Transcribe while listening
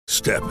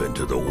Step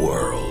into the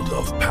world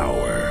of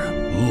power,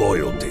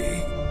 loyalty,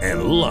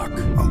 and luck.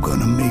 I'm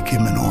gonna make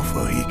him an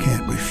offer he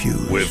can't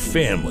refuse. With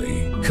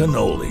family,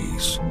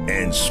 cannolis,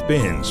 and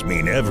spins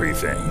mean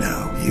everything.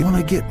 Now, you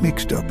wanna get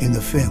mixed up in the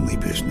family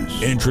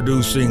business.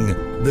 Introducing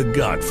The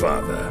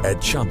Godfather at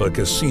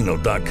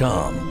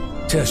ChumbaCasino.com.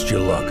 Test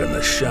your luck in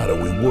the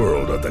shadowy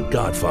world of The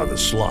Godfather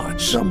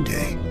slot.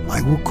 Someday,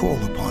 I will call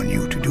upon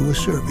you to do a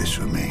service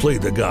for me. Play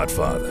The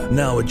Godfather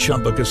now at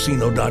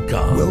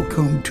ChumbaCasino.com.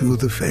 Welcome to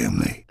the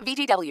family.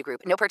 VGW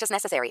Group. No purchase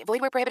necessary. Void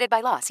where prohibited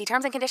by law. See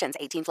terms and conditions.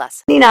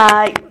 18+.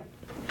 Night.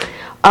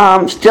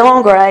 Still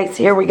on grace.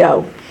 Here we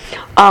go.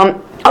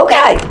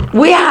 Okay,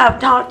 we have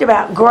talked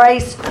about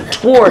grace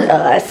toward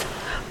us.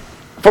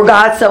 For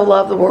God so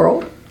loved the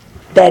world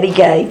that He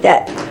gave,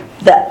 that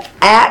the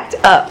act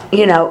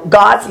of,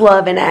 God's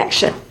love in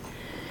action,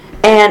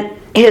 and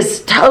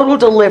His total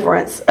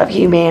deliverance of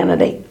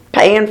humanity,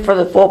 paying for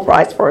the full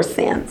price for our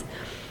sins.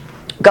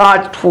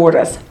 God toward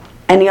us,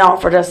 and He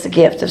offered us the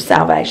gift of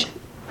salvation.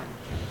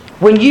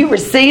 When you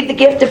receive the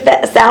gift of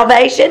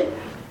salvation,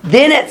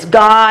 then it's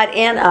God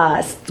in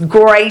us,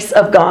 grace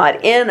of God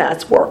in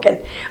us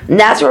working. And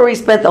that's where we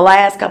spent the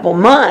last couple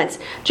months,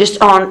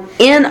 just on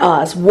in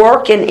us,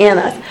 working in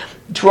us,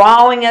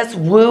 drawing us,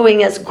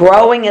 wooing us,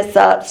 growing us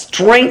up,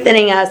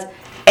 strengthening us,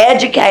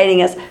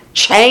 educating us,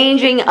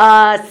 changing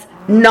us,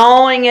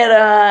 gnawing at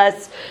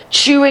us,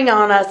 chewing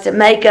on us to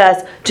make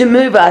us, to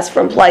move us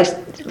from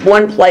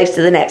one place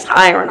to the next,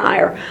 higher and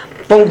higher,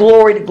 from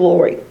glory to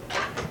glory.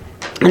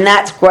 And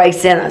that's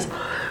grace in us.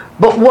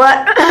 But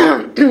what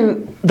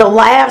the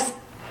last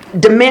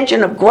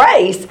dimension of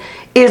grace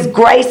is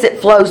grace that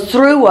flows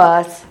through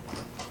us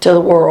to the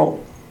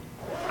world.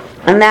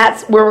 And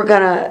that's where we're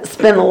going to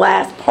spend the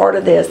last part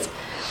of this.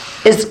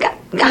 It's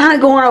kind of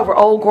going over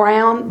old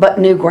ground, but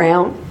new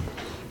ground.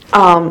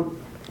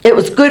 It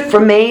was good for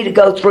me to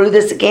go through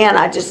this again.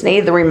 I just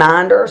needed the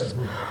reminders.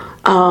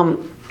 I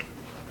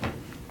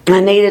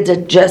needed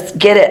to just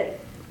get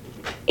it,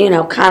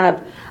 kind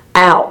of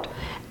out.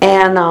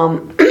 And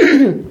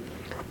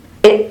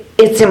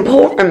it's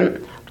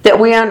important that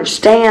we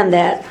understand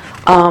that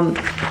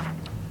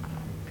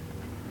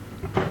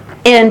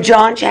in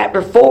John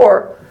chapter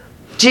 4,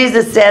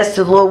 Jesus says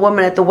to the little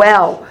woman at the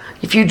well,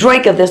 if you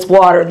drink of this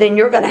water, then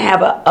you're going to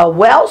have a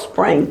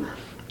wellspring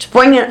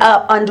springing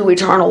up unto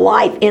eternal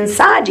life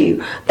inside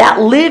you. That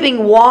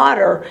living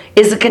water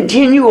is the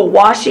continual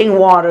washing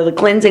water, the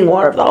cleansing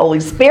water of the Holy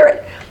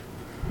Spirit,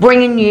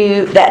 bringing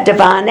you that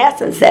divine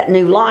essence, that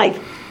new life.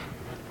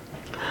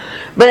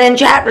 But in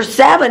chapter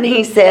 7,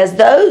 he says,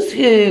 those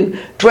who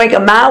drink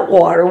of my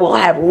water will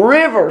have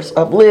rivers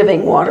of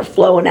living water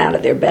flowing out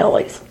of their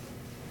bellies.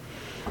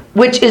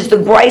 Which is the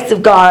grace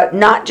of God,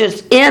 not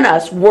just in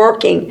us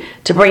working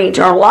to bring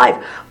eternal life,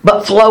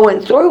 but flowing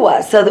through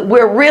us, so that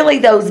we're really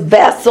those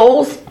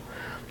vessels,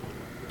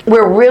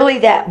 we're really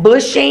that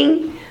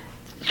bushing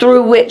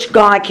through which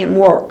God can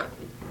work.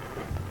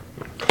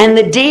 And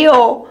the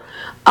deal,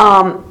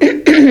 and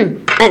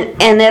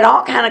it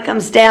all kind of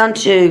comes down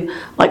to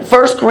like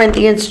 1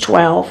 Corinthians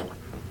 12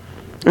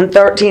 and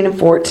 13 and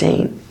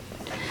 14,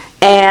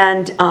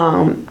 and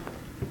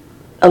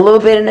a little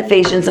bit in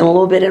Ephesians and a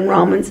little bit in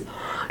Romans.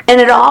 And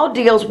it all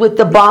deals with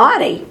the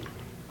body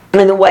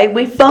and the way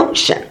we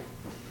function.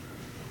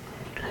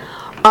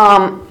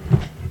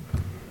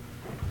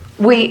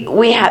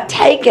 We have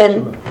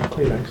taken,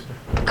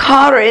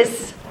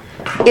 charis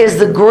is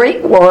the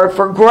Greek word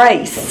for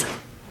grace.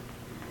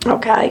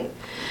 Okay.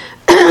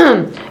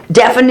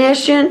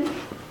 Definition,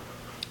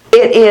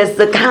 it is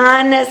the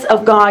kindness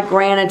of God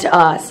granted to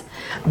us.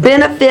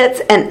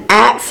 Benefits and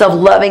acts of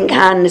loving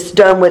kindness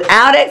done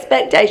without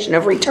expectation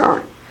of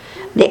return.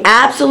 The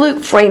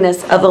absolute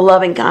freeness of the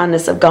loving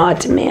kindness of God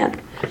to men,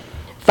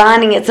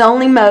 finding its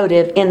only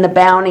motive in the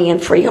bounty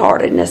and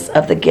free-heartedness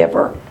of the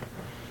giver.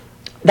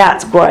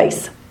 That's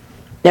grace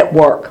at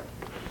work.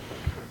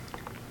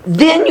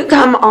 Then you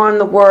come on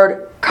the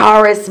word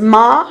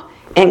charisma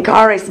and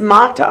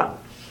charismata.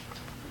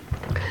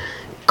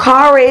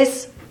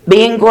 Charis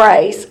being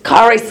grace,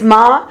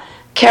 charismata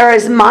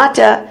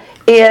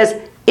is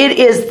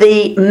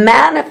the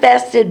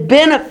manifested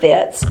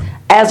benefits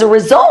as a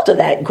result of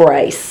that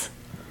grace.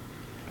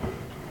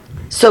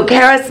 So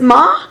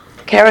charismata,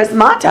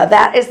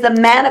 that is the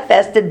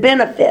manifested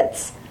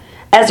benefits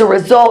as a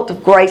result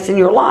of grace in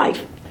your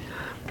life.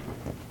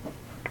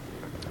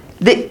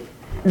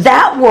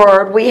 That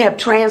word we have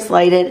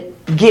translated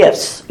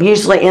gifts.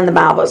 Usually in the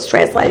Bible it's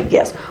translated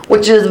gifts,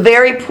 which is a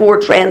very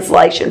poor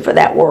translation for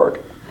that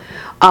word.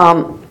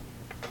 The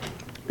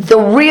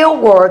real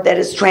word that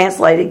is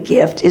translated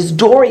gift is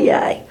dorie.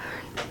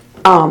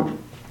 And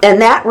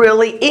that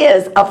really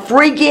is a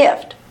free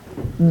gift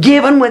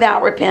given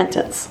without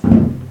repentance.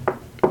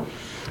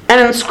 And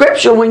in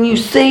Scripture, when you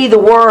see the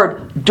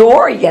word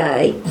dorie,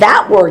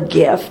 that word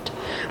gift,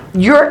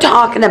 you're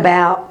talking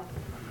about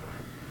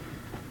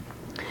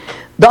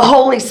the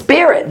Holy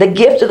Spirit, the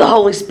gift of the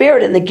Holy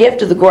Spirit and the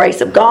gift of the grace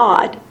of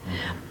God.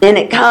 And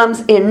it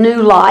comes in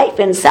new life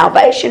and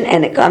salvation,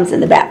 and it comes in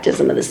the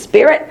baptism of the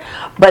Spirit.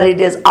 But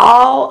it is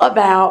all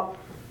about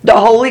the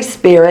Holy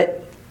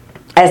Spirit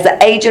as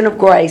the agent of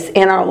grace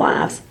in our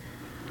lives.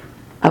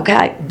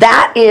 Okay?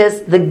 That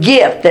is the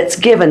gift that's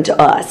given to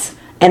us.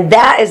 And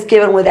that is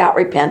given without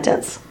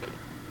repentance.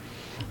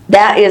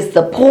 That is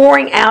the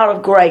pouring out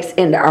of grace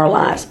into our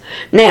lives.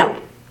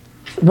 Now,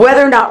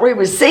 whether or not we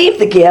receive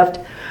the gift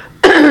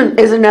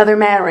is another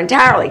matter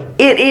entirely.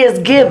 It is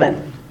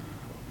given.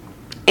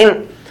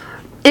 And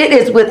it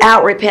is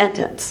without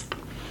repentance.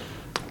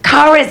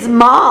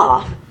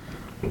 Charisma,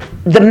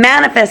 the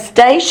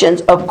manifestations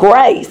of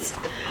grace,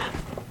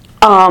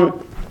 are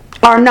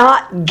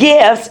not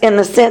gifts in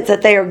the sense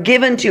that they are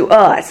given to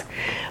us.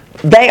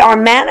 They are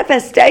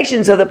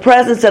manifestations of the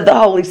presence of the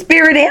Holy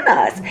Spirit in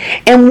us.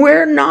 And we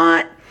are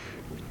not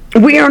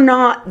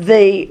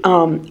the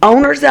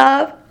owners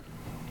of,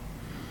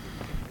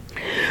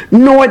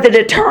 nor the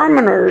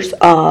determiners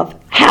of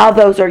how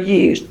those are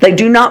used. They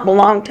do not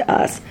belong to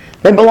us.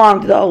 They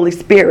belong to the Holy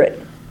Spirit.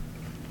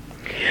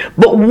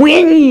 But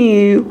when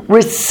you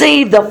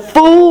receive the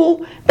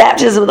full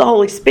baptism of the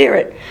Holy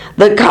Spirit,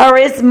 the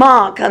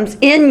charisma comes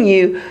in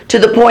you to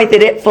the point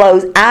that it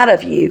flows out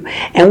of you.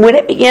 And when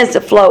it begins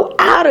to flow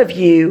out of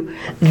you,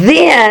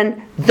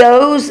 then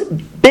those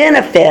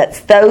benefits,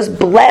 those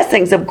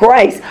blessings of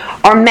grace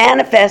are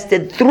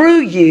manifested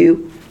through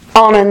you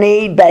on a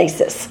need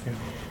basis.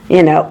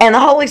 And the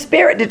Holy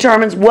Spirit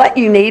determines what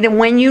you need and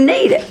when you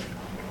need it.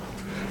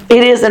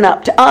 It isn't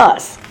up to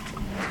us.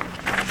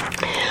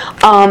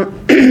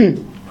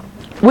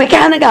 We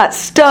kind of got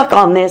stuck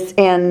on this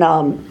in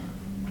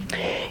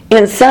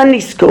Sunday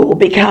school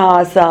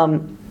because,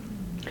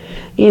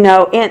 in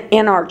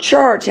our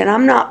church, and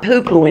I'm not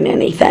poo-pooing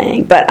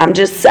anything, but I'm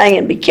just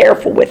saying be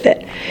careful with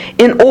it.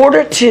 In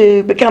order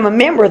to become a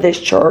member of this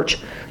church,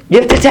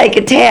 you have to take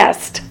a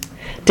test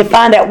to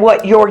find out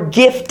what your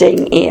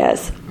gifting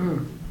is.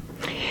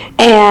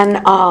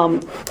 And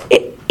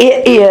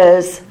it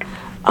is...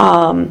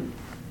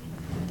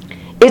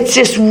 it's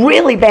just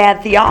really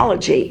bad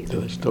theology.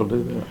 Do they still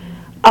do that?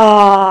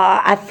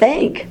 I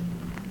think,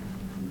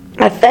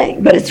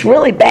 but it's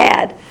really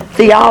bad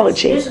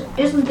theology.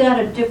 Isn't that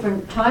a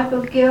different type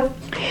of gift?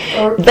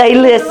 Or they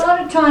list a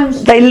lot of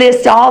times they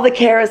list all the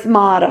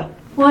charismata.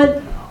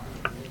 What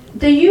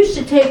they used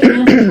to take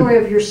an inventory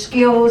of your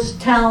skills,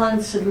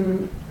 talents,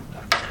 and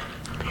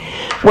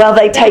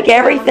they take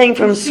everything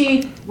from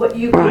see what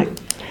you right. could.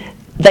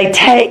 They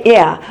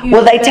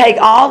take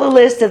all the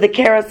list of the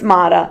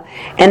charismata,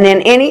 and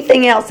then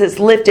anything else that's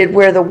listed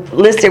where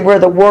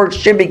the word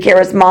should be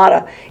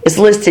charismata is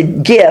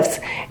listed gifts,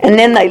 and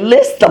then they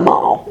list them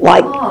all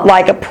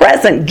like a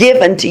present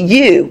given to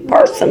you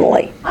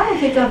personally. I don't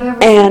think I've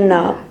ever. And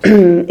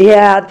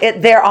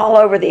they're all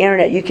over the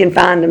internet. You can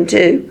find them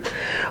too.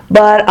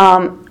 But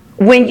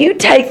when you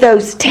take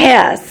those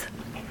tests.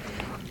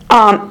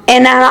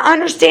 And I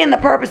understand the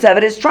purpose of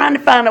it. It's trying to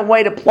find a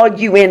way to plug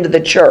you into the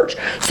church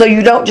so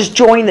you don't just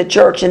join the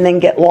church and then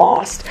get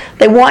lost.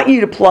 They want you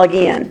to plug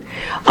in.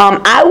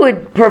 I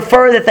would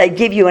prefer that they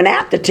give you an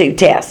aptitude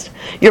test.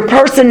 Your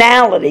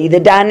personality, the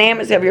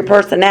dynamics of your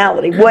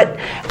personality. What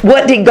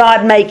did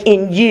God make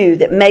in you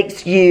that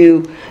makes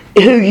you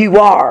who you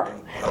are?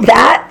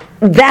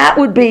 That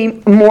would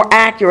be more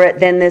accurate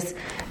than this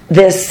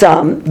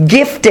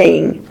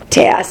gifting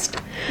test.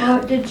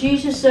 Did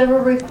Jesus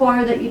ever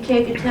require that you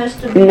take a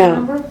test to be a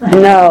member?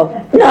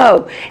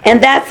 No.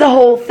 And that's the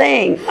whole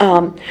thing.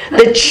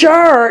 The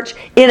church,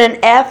 in an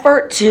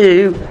effort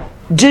to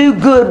do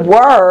good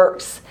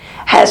works,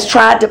 has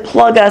tried to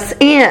plug us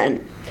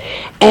in.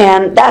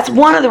 And that's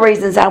one of the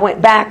reasons I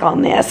went back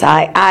on this.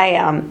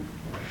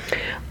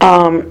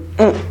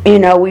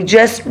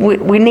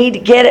 We need to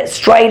get it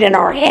straight in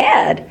our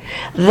head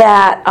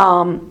that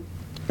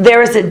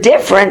there is a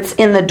difference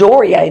in the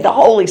Dorie, the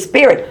Holy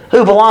Spirit,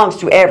 who belongs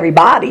to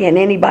everybody and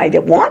anybody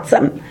that wants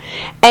them,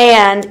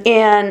 and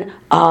in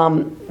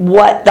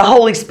what the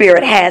Holy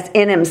Spirit has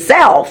in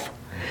Himself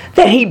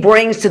that He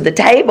brings to the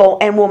table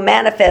and will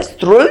manifest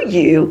through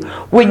you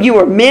when you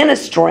are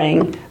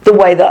ministering the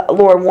way the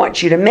Lord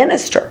wants you to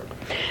minister.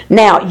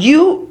 Now,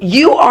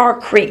 you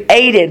are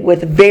created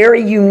with a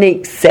very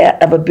unique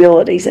set of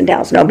abilities and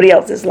talents. Nobody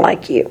else is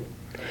like you.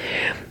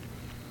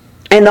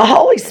 And the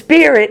Holy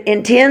Spirit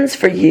intends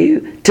for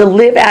you to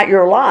live out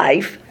your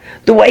life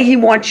the way He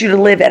wants you to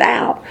live it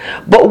out.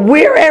 But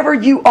wherever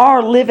you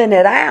are living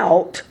it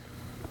out,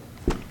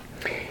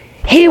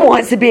 He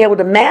wants to be able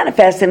to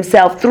manifest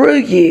Himself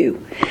through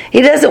you.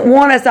 He doesn't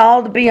want us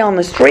all to be on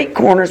the street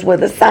corners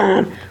with a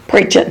sign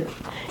preaching.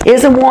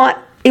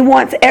 He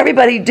wants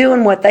everybody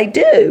doing what they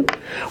do.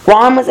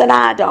 Ron was an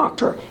eye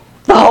doctor.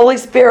 The Holy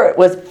Spirit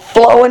was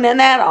flowing in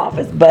that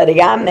office,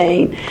 buddy. I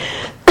mean,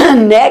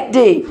 neck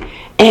deep.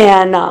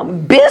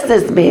 And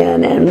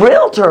businessmen and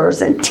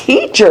realtors and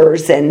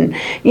teachers and,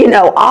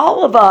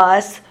 all of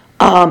us,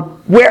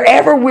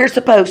 wherever we're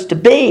supposed to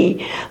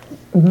be,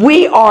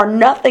 we are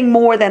nothing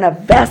more than a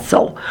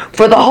vessel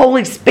for the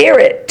Holy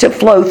Spirit to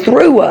flow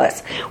through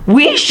us.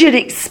 We should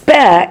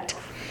expect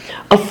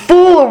a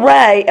full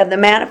array of the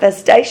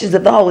manifestations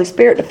of the Holy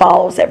Spirit to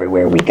follow us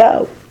everywhere we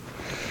go.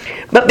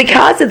 But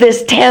because of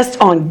this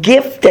test on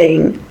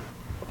gifting,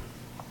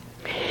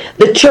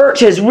 the church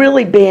has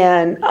really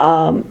been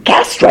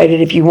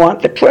castrated, if you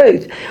want the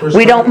truth.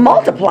 We don't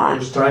multiply.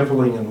 We're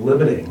stifling and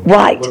limiting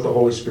Right. what the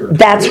Holy Spirit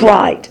That's can do.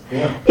 right.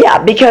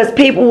 Yeah. Because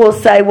people will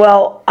say,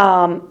 well,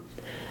 I'm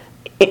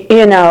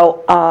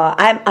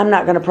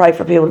not going to pray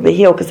for people to be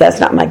healed because that's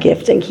not my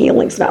gifting.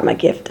 Healing's not my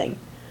gifting.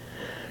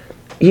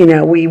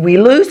 We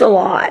lose a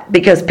lot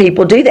because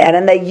people do that,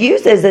 and they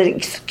use it as an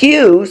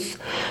excuse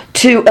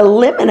to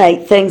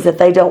eliminate things that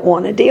they don't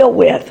want to deal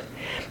with.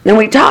 And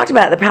we talked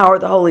about the power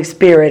of the Holy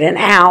Spirit and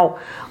how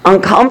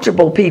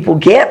uncomfortable people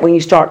get when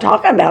you start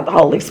talking about the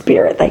Holy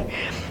Spirit. They,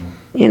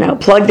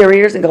 plug their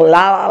ears and go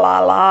la la la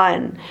la,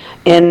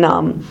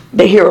 and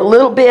they hear a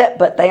little bit,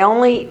 but they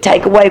only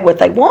take away what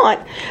they want,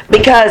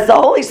 because the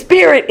Holy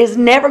Spirit is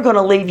never going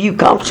to leave you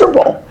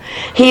comfortable.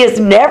 He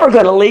is never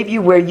going to leave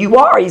you where you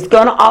are. He's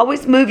going to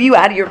always move you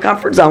out of your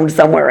comfort zone to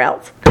somewhere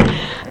else.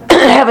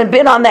 Having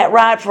been on that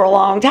ride for a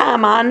long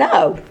time, I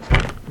know.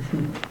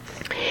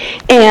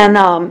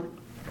 And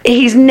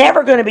He's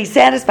never going to be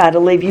satisfied to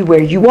leave you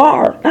where you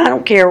are. I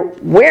don't care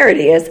where it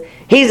is.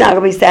 He's not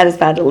going to be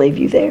satisfied to leave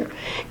you there.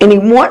 And He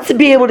wants to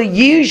be able to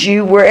use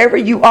you wherever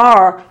you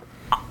are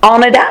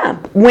on a dime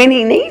when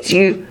He needs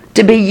you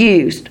to be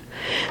used.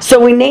 So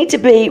we need to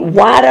be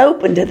wide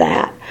open to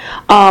that.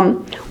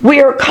 We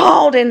are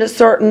called into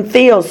certain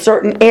fields,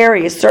 certain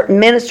areas, certain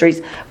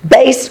ministries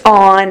based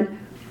on,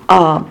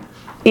 our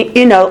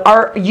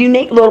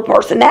unique little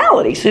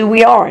personalities, who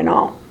we are and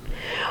all.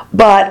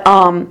 But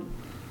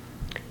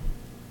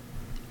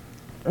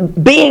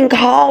being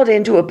called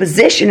into a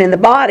position in the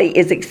body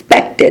is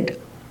expected.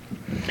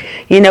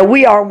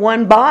 We are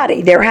one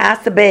body. There has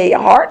to be a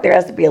heart, there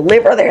has to be a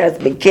liver, there has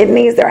to be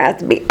kidneys, there has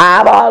to be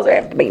eyeballs,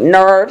 there has to be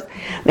nerves,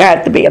 there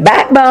has to be a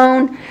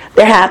backbone,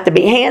 there has to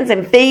be hands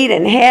and feet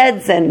and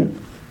heads, and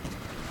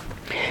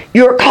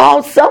you're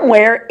called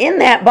somewhere in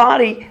that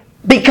body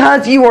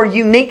because you are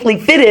uniquely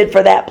fitted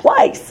for that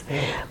place.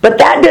 But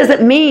that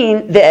doesn't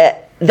mean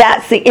that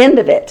that's the end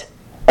of it.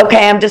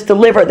 Okay, I'm just a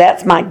liver,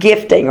 that's my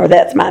gifting or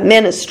that's my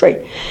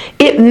ministry.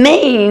 It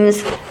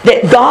means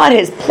that God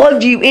has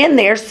plugged you in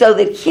there so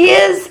that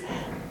His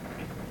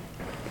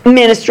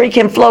ministry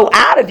can flow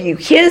out of you.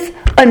 His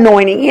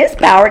anointing, His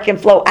power can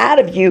flow out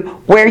of you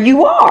where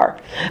you are.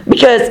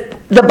 Because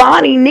the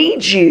body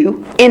needs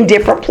you in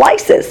different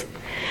places.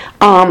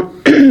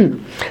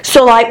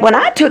 So like when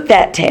I took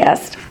that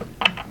test,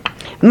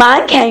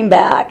 mine came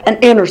back an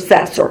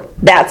intercessor.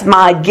 That's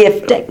my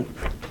gifting.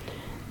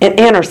 An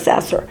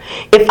intercessor.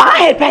 If I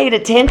had paid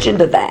attention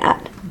to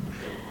that,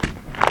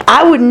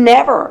 I would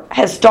never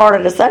have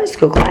started a Sunday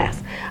school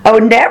class. I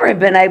would never have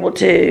been able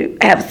to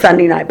have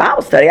Sunday night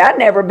Bible study. I'd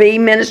never be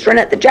ministering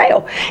at the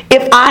jail.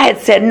 If I had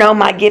said, no,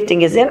 my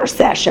gifting is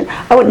intercession,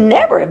 I would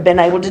never have been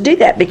able to do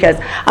that, because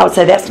I would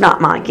say, that's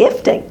not my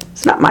gifting.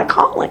 It's not my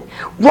calling.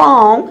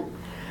 Wrong.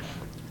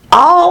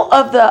 All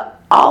of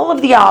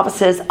the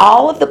offices,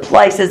 all of the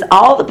places,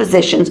 all the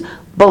positions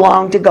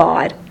belong to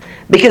God,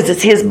 because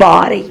it's His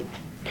body.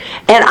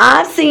 And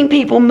I've seen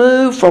people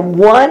move from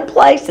one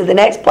place to the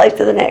next place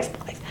to the next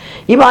place.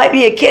 You might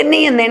be a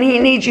kidney, and then He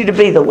needs you to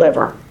be the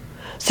liver.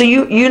 So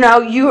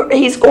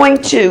He's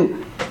going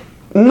to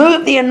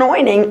move the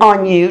anointing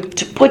on you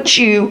to put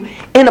you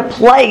in a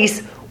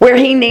place where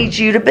He needs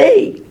you to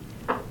be.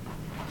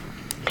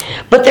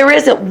 But there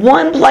isn't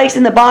one place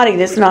in the body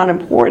that's not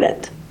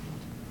important.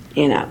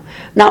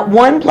 Not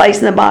one place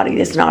in the body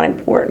that's not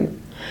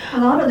important. A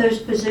lot of those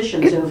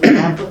positions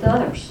overlap with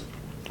others.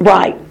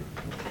 Right.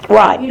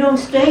 Right. You don't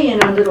stay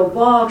in a little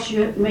box.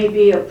 You may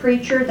be a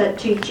preacher that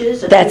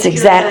teaches. That's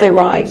exactly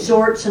right.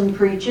 Exhorts and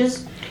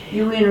preaches.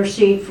 You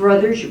intercede for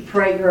others. You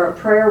pray. You're a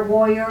prayer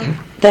warrior.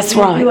 That's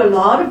right. You do a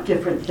lot of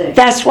different things.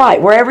 That's right.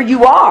 Wherever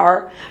you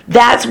are,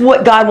 that's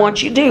what God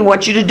wants you to do. He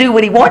wants you to do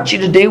what He wants you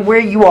to do where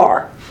you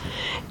are.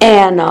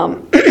 And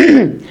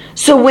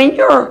so when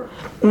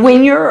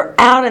you're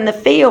out in the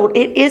field,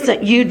 it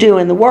isn't you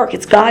doing the work.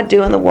 It's God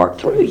doing the work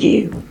through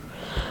you.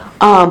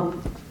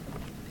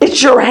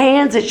 It's your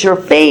hands, it's your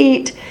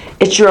feet,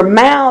 it's your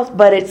mouth,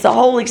 but it's the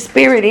Holy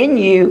Spirit in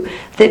you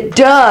that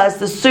does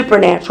the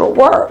supernatural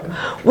work.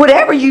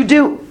 Whatever you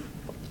do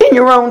in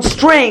your own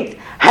strength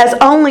has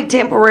only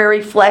temporary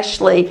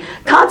fleshly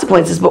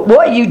consequences, but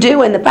what you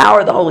do in the power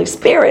of the Holy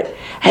Spirit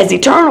has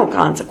eternal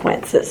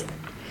consequences.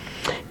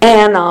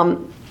 And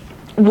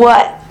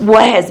what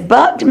has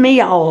bugged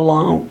me all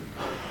along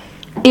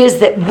is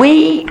that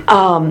we,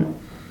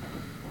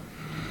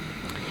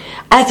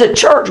 as a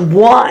church,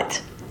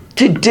 want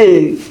to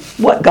do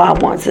what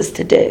God wants us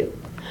to do.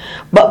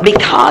 But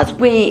because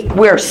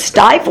we're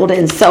stifled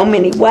in so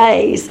many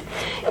ways,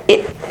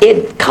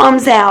 it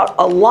comes out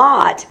a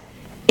lot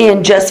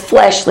in just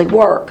fleshly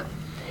work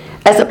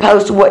as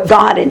opposed to what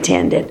God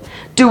intended.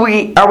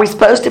 Are we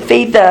supposed to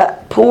feed the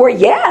poor?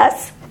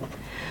 Yes.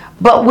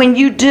 But when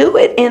you do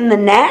it in the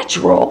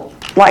natural,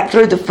 like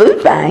through the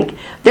food bank,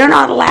 they're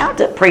not allowed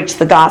to preach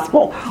the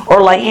gospel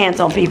or lay hands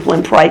on people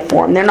and pray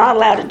for them. They're not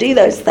allowed to do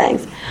those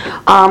things.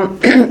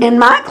 In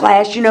my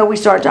class, we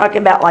started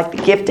talking about like the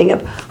gifting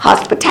of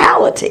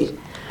hospitality.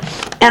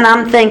 And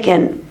I'm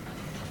thinking,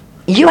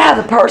 you have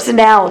the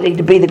personality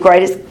to be the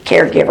greatest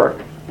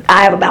caregiver.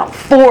 I have about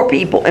 4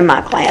 people in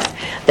my class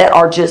that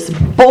are just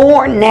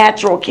born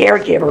natural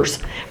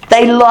caregivers.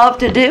 They love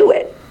to do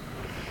it.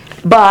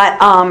 But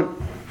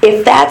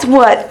if that's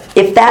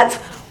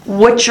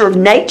what your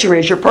nature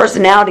is, your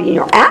personality and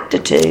your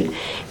aptitude,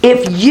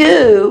 if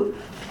you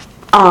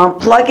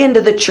plug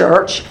into the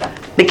church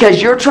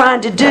because you're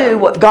trying to do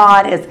what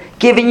God has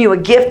given you a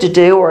gift to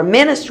do or a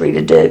ministry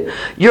to do,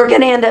 you're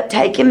going to end up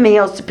taking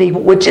meals to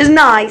people, which is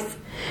nice.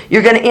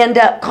 You're going to end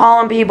up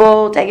calling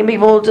people, taking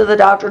people to the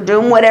doctor,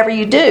 doing whatever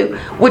you do,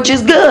 which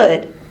is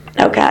good.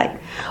 Okay?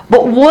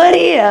 But what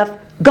if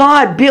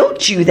God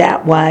built you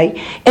that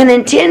way and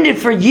intended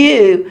for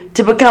you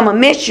to become a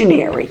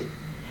missionary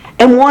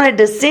and wanted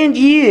to send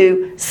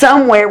you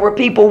somewhere where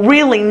people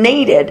really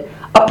needed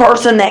a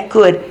person that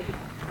could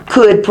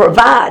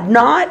provide,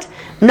 not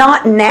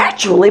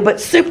naturally, but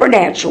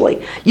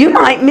supernaturally? You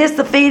might miss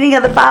the feeding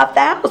of the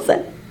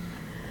 5,000.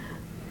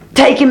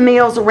 Taking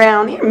meals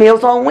around here,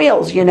 Meals on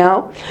Wheels,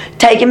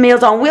 taking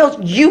Meals on Wheels,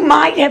 you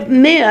might have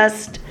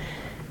missed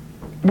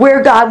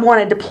where God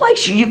wanted to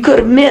place you. You could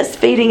have missed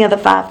feeding of the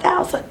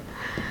 5,000.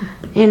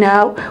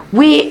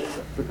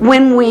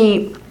 When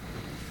we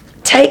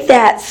take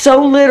that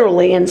so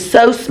literally and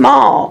so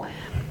small,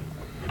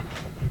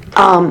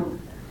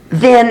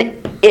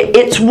 then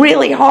it's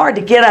really hard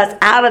to get us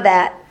out of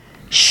that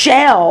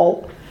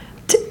shell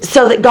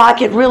so that God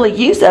could really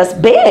use us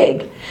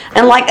big.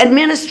 And like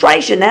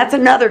administration, that's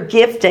another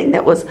gifting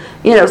that was,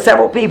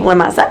 several people in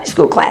my Sunday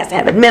school class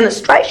have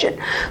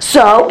administration.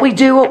 So we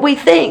do what we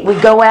think. We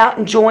go out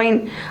and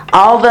join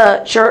all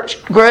the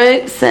church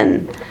groups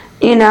and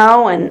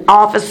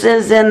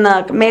offices in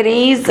the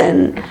committees,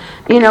 and,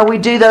 we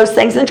do those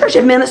things in church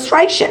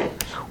administration,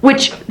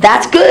 which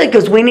that's good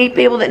because we need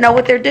people that know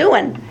what they're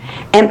doing.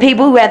 And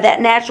people who have that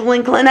natural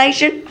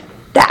inclination,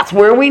 that's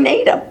where we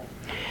need them.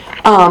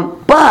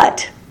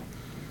 But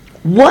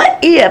what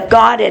if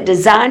God had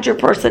designed your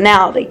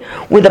personality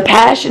with a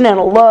passion and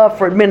a love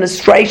for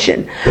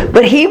administration,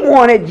 but He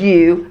wanted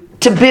you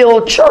to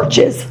build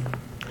churches,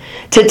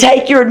 to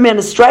take your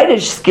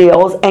administrative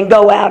skills and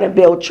go out and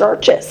build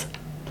churches,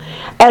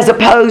 as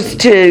opposed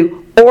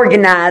to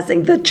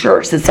organizing the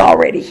church that's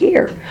already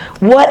here?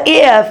 What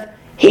if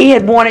He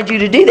had wanted you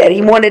to do that?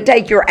 He wanted to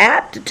take your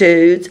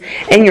aptitudes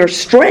and your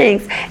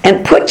strengths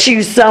and put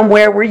you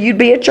somewhere where you'd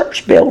be a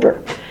church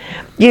builder.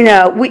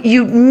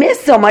 You miss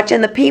so much,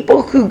 and the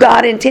people who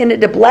God intended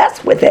to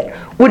bless with it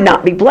would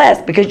not be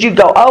blessed because you'd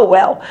go, oh,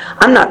 well,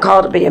 I'm not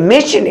called to be a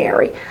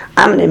missionary.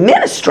 I'm an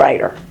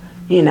administrator,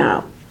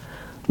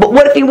 But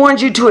what if He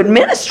wanted you to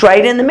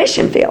administrate in the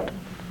mission field?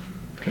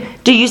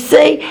 Do you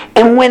see?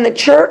 And when the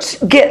church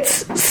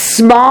gets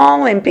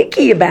small and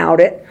picky about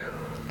it,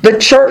 the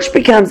church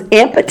becomes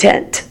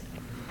impotent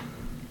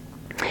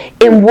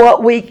in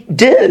what we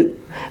do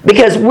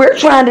because we're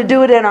trying to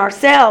do it in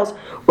ourselves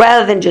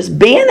rather than just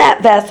being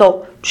that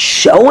vessel,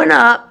 showing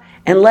up,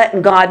 and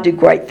letting God do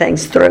great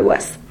things through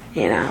us.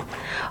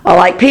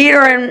 Like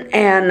Peter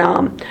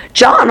and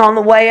John on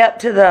the way up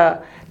to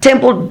the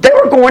temple, they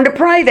were going to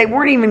pray. They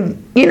weren't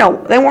even,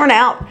 they weren't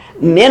out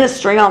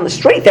ministering on the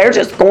street. They were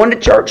just going to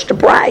church to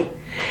pray.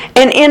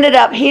 And ended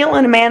up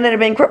healing a man that had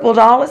been crippled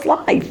all his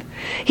life.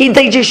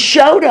 They just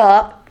showed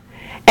up,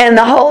 and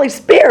the Holy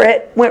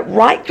Spirit went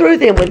right through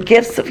them with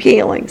gifts of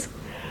healings.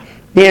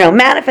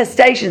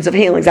 Manifestations of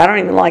healings. I don't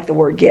even like the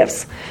word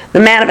gifts. The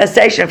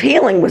manifestation of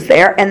healing was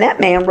there, and that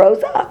man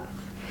rose up.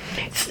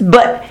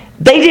 But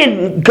they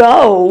didn't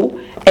go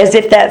as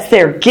if that's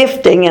their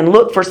gifting and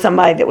look for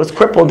somebody that was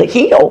crippled to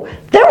heal.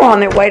 They were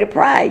on their way to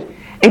pray.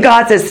 And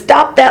God says,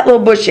 stop that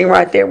little bushing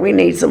right there. We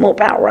need some more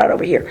power right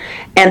over here.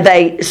 And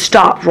they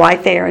stopped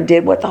right there and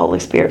did what the Holy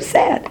Spirit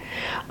said.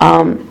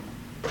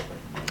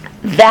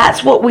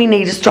 That's what we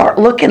need to start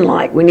looking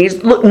like. We need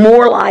to look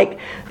more like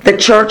the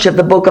church of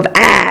the book of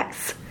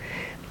Acts.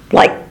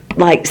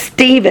 Like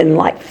Stephen,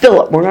 like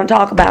Philip. We're going to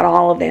talk about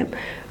all of them.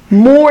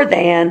 More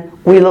than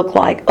we look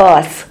like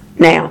us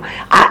now.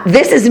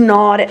 This has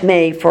gnawed at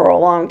me for a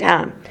long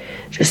time.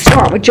 Just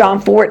start with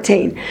John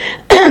 14.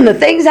 The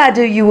things I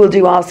do, you will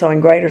do also,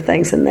 and greater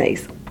things than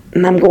these.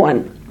 And I'm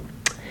going,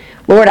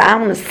 Lord, I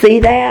want to see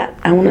that.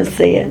 I want to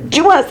see it. Do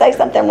you want to say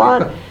something,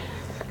 Ron?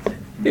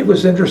 It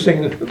was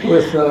interesting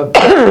with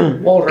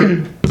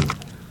Walter.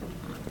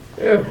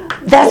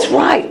 That's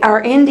right.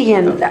 Our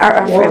Indian.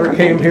 Walter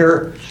came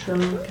here.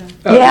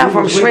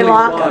 From Sri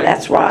Lanka. Blind.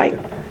 That's right.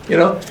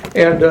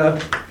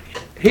 And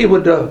he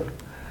would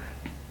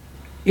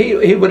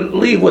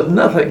leave with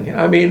nothing.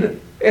 I mean,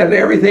 and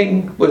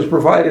everything was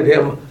provided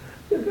him,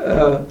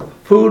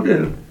 food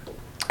and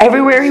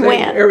everywhere he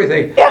went.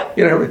 Everything. Yeah.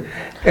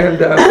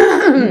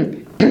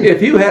 And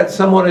if you had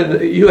someone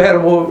you had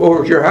him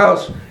over at your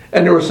house,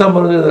 and there was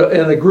someone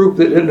in the group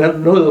that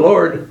didn't know the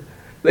Lord,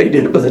 they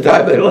did it by the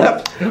time they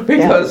left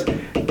because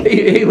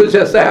he was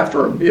just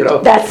after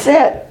them, That's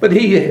it. But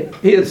he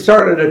had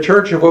started a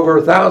church of over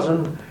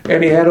 1,000,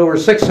 and he had over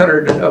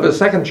 600 of a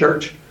second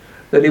church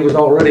that he was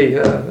already.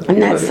 Isn't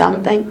that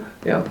something?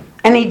 Yeah.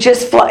 And he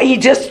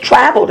just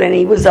traveled, and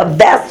he was a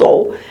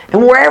vessel.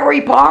 And wherever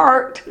he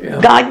parked,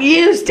 God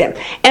used him.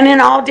 And in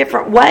all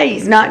different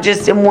ways, not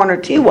just in one or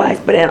two ways,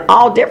 but in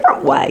all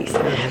different ways.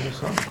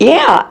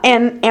 Yeah,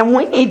 and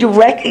we need to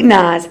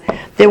recognize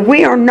that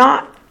we are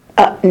not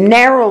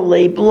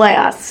narrowly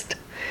blessed,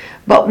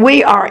 but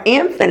we are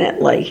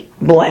infinitely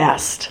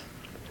blessed.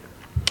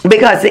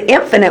 Because the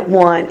infinite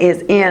one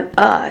is in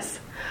us.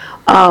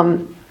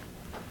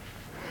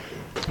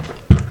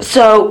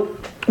 So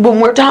when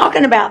we're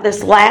talking about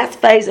this last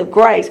phase of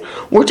grace,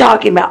 we're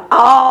talking about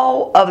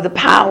all of the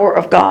power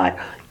of God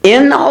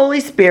in the Holy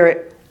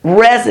Spirit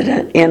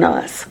resident in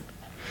us.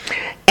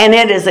 And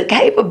it is a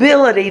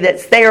capability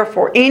that's there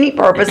for any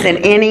purpose and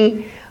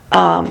anything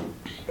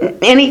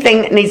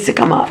that needs to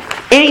come up.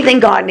 Anything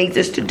God needs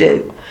us to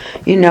do.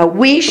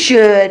 We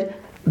should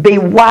be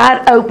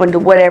wide open to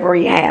whatever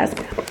He has.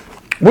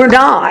 We're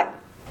not.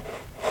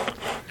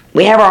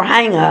 We have our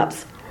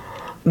hang-ups.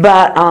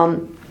 But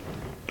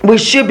we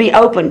should be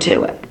open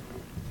to it.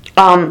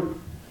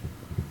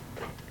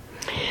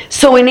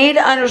 So we need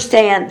to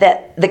understand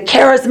that the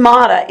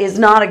charismata is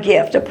not a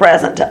gift, a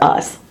present to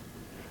us.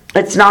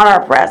 It's not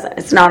our present.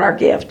 It's not our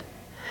gift.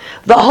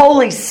 The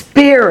Holy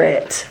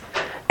Spirit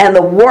and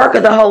the work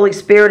of the Holy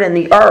Spirit in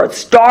the earth,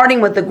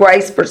 starting with the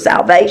grace for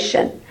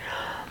salvation,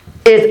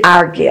 is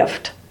our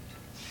gift.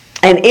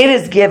 And it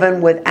is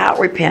given without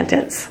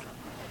repentance.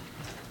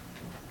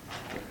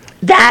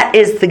 That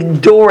is the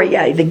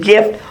Doria, the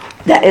gift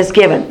that is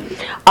given.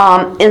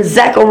 In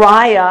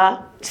Zechariah,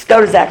 just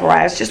go to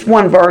Zechariah. It's just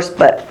one verse,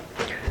 but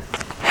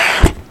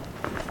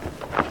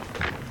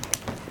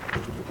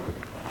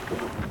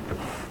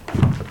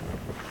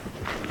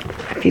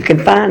if you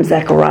can find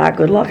Zechariah,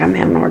 good luck. I'm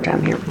having a hard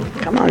time here.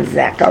 Come on,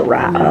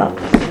 Zechariah.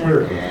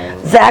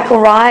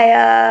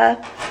 Zechariah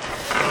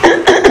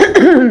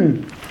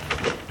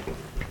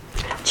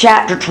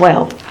chapter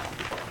 12.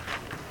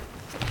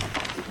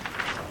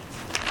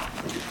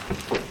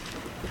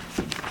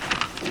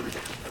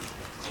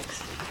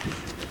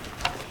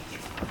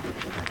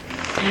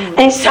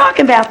 And he's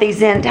talking about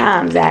these end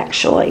times,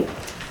 actually.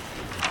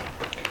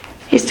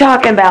 He's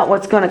talking about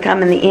what's going to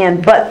come in the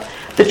end. But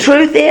the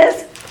truth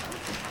is,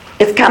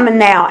 it's coming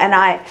now. And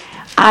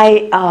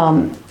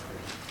I'm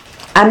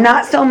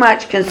not so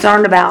much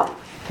concerned about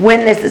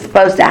when this is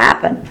supposed to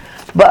happen,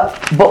 but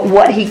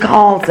what he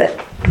calls it.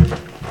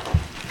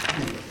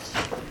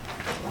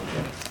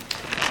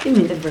 Give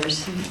me the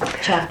verse and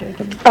chapter.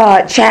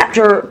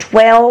 Chapter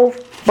 12,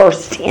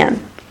 verse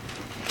 10.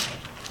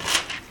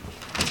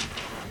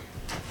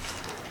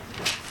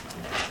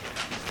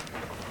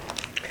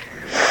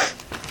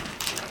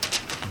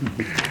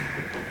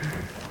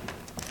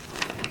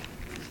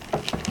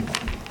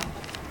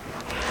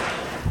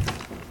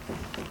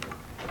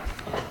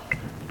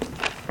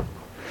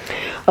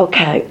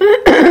 Okay,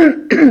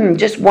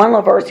 just one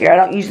little verse here. I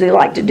don't usually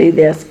like to do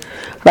this,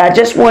 but I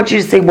just want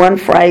you to see one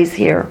phrase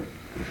here.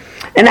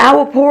 And I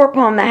will pour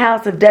upon the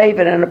house of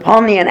David and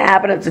upon the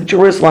inhabitants of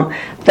Jerusalem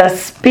the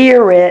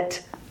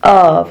Spirit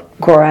of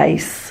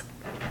grace.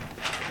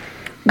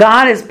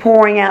 God is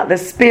pouring out the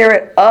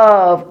Spirit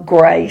of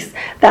grace.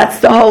 That's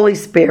the Holy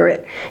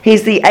Spirit.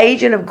 He's the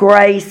agent of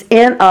grace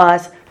in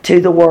us to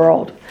the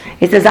world.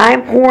 He says, I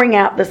am pouring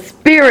out the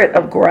Spirit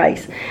of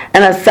grace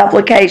and a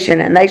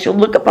supplication, and they shall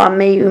look upon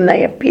me whom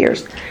they have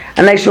pierced,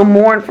 and they shall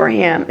mourn for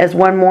him as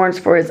one mourns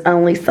for his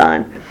only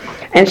son,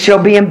 and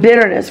shall be in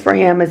bitterness for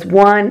him as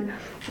one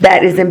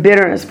that is in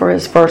bitterness for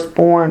his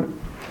firstborn.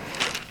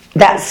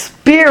 That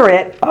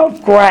Spirit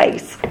of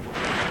grace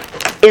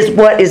is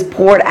what is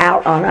poured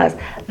out on us.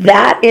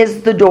 That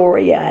is the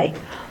Doria.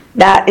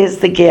 That is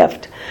the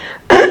gift.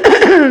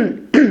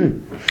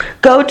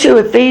 Go to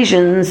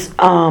Ephesians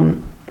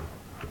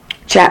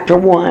chapter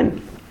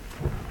 1.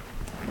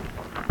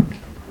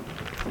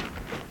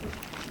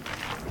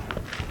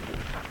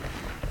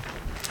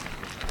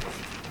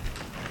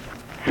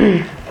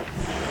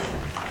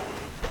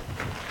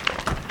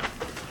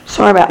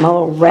 Sorry about my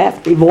little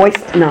raspy voice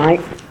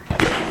tonight.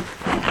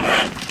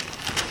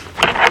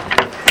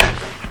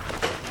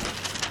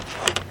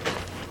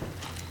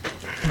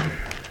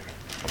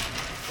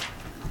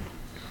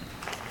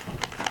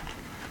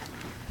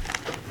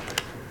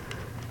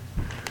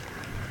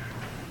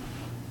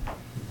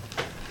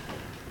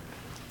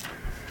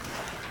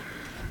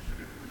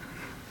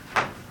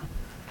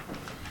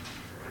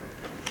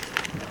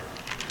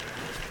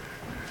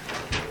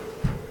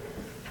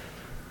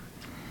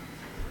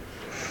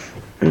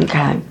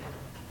 Okay.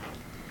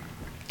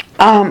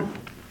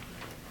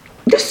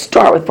 Just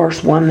start with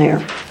verse 1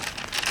 there.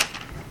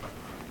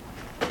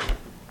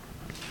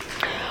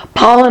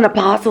 Paul, an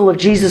apostle of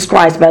Jesus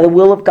Christ by the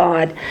will of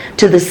God,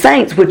 to the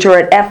saints which are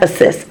at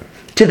Ephesus,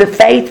 to the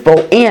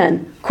faithful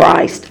in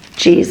Christ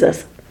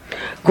Jesus.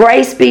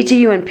 Grace be to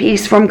you and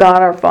peace from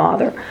God our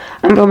Father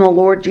and from the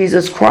Lord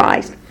Jesus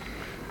Christ.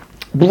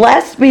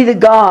 Blessed be the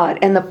God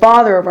and the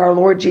Father of our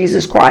Lord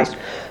Jesus Christ,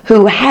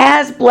 who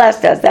has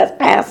blessed us, that's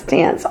past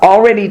tense,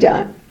 already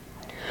done,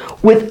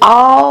 with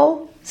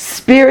all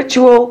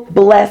spiritual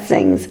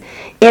blessings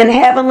in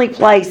heavenly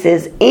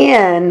places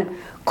in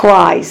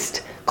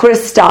Christ.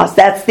 Christos,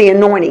 that's the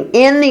anointing.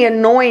 In the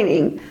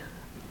anointing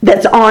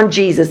that's on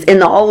Jesus, in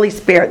the Holy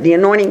Spirit, the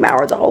anointing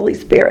power of the Holy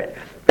Spirit.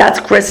 That's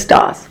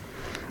Christos.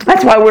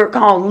 That's why we're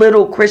called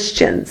little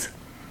Christians.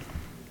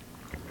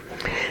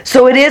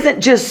 So it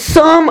isn't just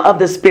some of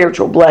the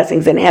spiritual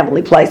blessings in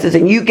heavenly places,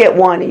 and you get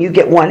one, and you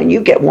get one, and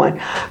you get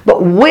one.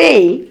 But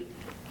we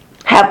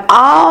have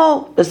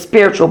all the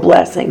spiritual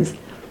blessings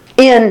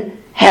in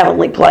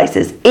heavenly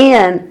places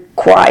in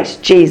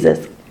Christ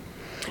Jesus,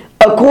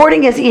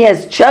 according as He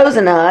has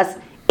chosen us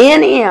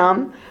in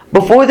Him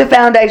before the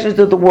foundations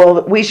of the world,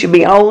 that we should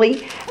be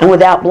holy and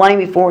without blame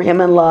before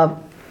Him in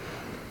love,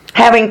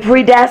 having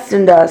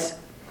predestined us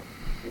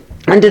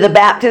unto the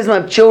baptism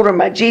of children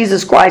by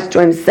Jesus Christ to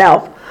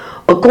Himself,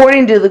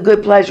 according to the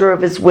good pleasure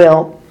of His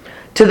will,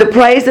 to the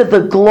praise of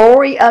the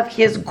glory of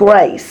His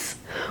grace,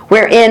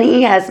 wherein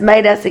He has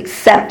made us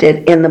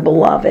accepted in the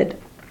Beloved.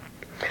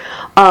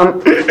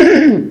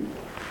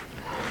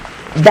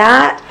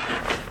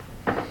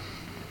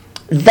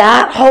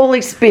 That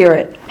Holy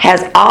Spirit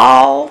has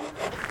all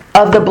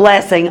of the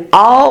blessing,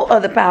 all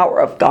of the power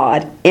of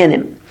God in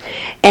Him.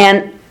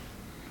 And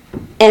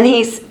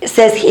He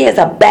says He has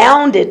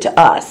abounded to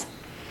us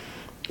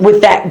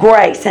with that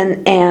grace.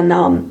 And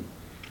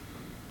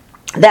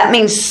that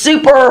means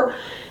super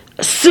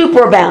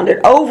abounded,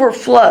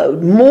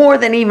 overflowed, more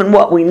than even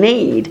what we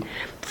need.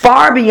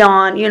 Far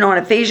beyond, in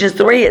Ephesians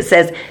 3 it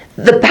says,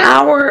 the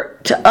power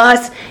to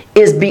us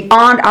is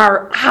beyond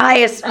our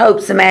highest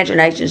hopes,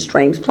 imaginations,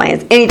 dreams,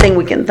 plans, anything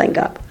we can think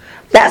of.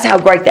 That's how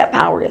great that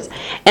power is.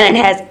 And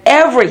it has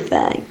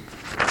everything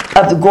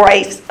of the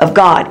grace of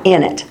God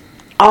in it.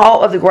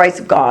 All of the grace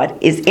of God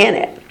is in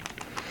it.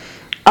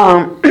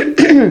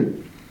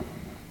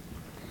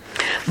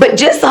 But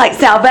just like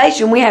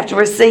salvation, we have to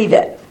receive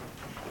it.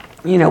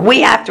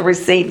 We have to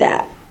receive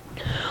that.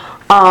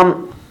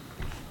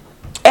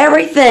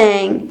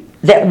 Everything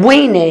that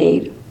we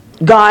need,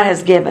 God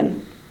has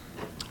given.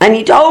 And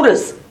He told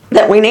us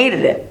that we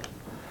needed it.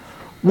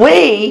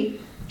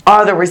 We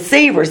are the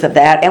receivers of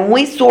that, and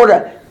we sort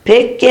of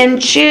pick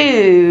and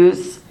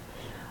choose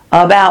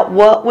about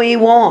what we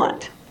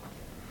want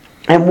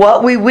and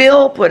what we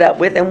will put up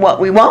with and what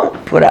we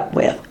won't put up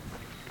with.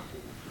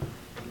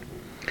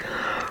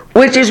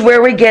 Which is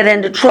where we get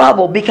into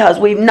trouble, because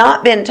we've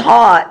not been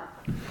taught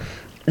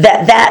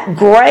that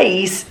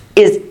grace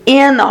is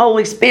in the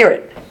Holy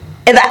Spirit,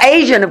 and the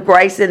agent of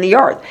grace in the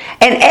earth,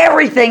 and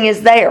everything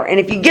is there. And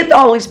if you get the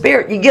Holy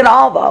Spirit, you get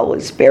all the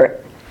Holy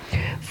Spirit,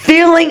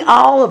 filling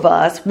all of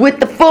us with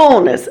the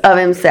fullness of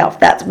Himself.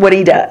 That's what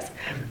He does,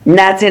 and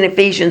that's in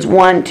Ephesians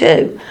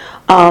 1:2.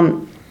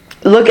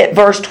 Look at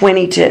verse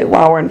 22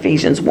 while we're in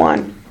Ephesians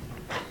 1.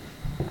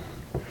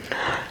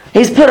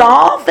 He's put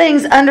all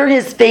things under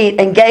His feet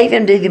and gave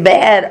Him to be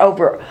head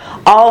over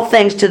all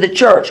things to the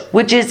church,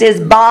 which is His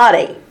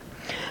body,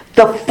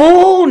 the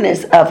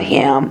fullness of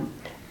Him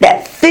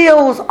that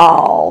fills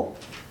all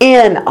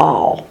in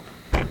all.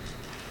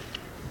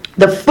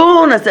 The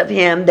fullness of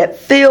Him that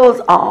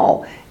fills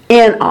all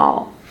in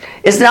all.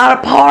 It's not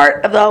a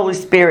part of the Holy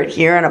Spirit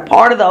here and a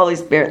part of the Holy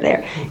Spirit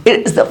there.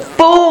 It is the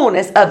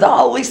fullness of the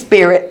Holy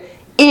Spirit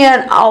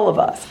in all of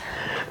us.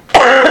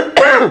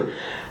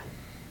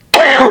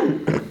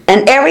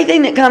 And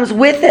everythking that comes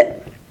with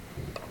it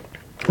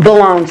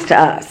belongs to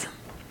us.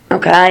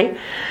 Okay?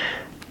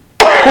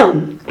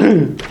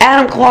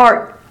 Adam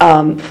Clark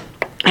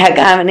had kind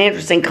of an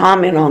interesting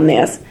comment on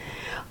this.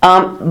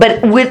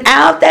 But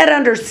without that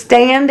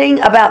understanding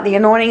about the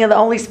anointing of the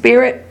Holy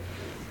Spirit,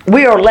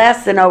 we are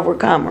less than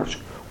overcomers.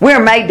 We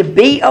are made to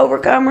be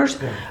overcomers,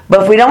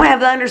 but if we don't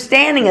have the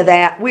understanding of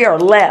that, we are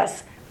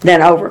less than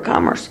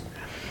overcomers.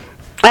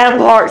 Adam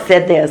Clark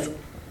said this: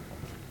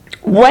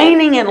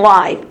 reigning in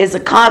life is a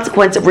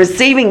consequence of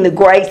receiving the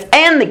grace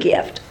and the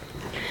gift.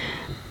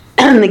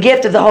 The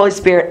gift of the Holy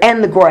Spirit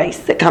and the grace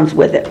that comes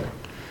with it.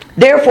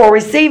 Therefore,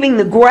 receiving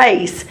the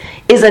grace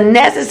is a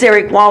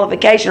necessary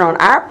qualification on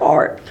our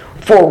part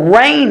for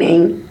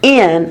reigning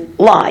in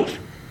life.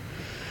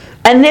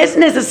 And this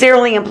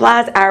necessarily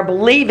implies our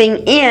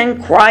believing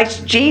in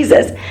Christ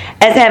Jesus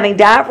as having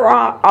died for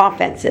our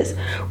offenses,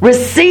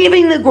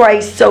 receiving the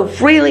grace so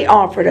freely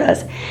offered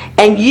us,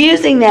 and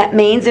using that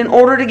means in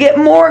order to get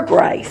more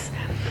grace,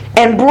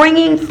 and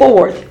bringing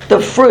forth the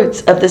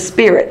fruits of the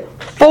Spirit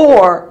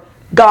for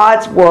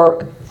God's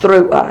work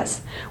through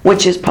us,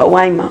 which is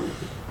poema.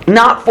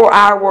 Not for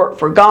our work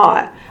for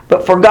God,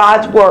 but for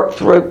God's work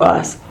through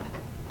us.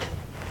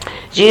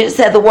 Jesus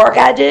said, the work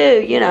I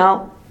do,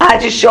 I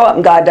just show up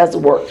and God does the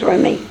work through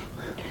me.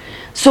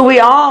 So we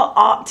all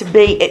ought to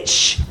be, it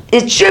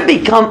should be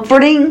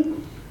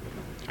comforting,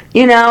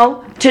 to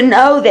know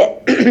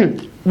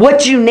that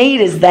what you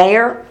need is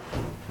there.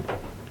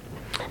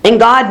 And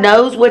God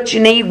knows what you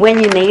need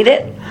when you need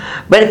it.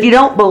 But if you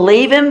don't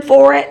believe Him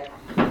for it,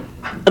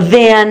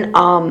 then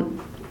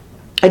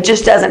it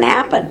just doesn't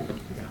happen.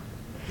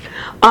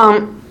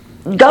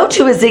 Go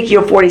to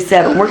Ezekiel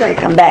 47. We're going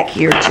to come back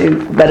here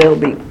too, but it'll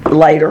be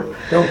later.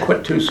 Don't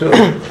quit too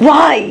soon.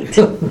 Right.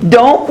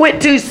 Don't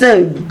quit too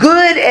soon.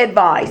 Good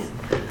advice.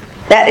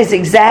 That is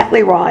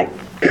exactly right.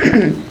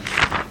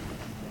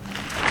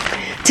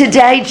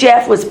 Today,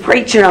 Jeff was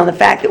preaching on the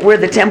fact that we're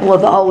the temple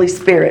of the Holy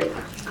Spirit.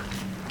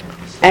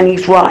 And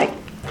he's right.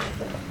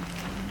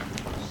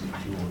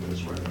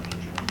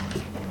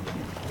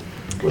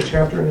 What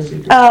chapter in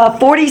Ezekiel?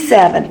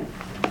 47.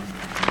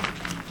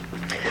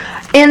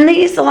 In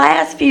these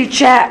last few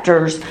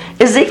chapters,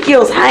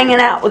 Ezekiel's hanging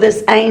out with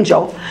this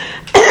angel.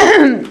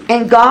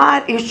 And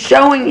God is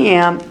showing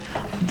him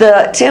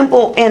the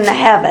temple in the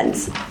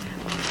heavens.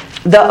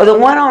 The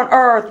one on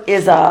earth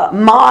is a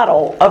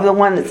model of the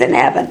one that's in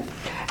heaven.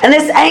 And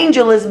this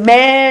angel is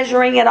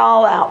measuring it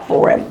all out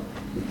for him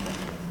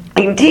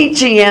and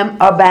teaching him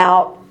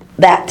about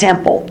that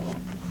temple.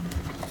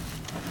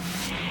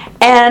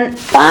 And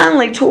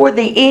finally, toward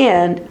the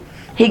end,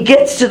 he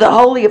gets to the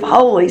Holy of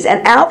Holies,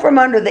 and out from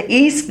under the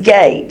east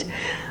gate,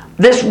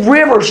 this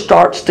river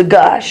starts to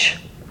gush.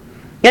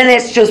 And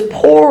it's just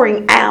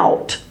pouring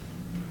out.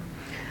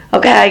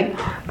 Okay?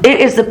 It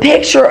is a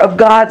picture of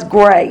God's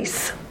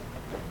grace.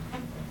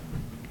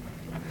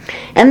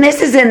 And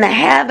this is in the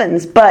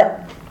heavens,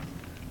 but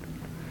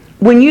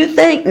when you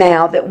think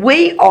now that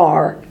we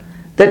are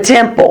the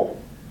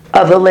temple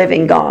of the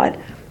living God,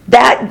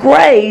 that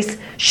grace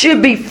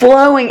should be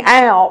flowing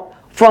out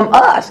from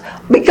us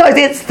because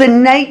it's the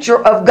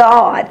nature of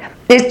God.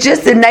 It's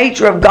just the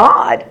nature of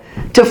God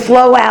to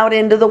flow out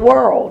into the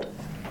world.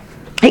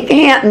 He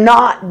can't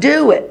not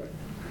do it.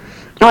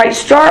 All right,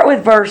 start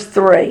with verse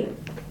 3.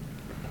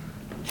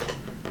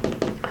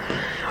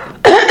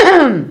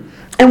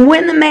 And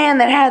when the man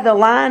that had the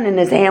line in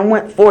his hand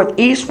went forth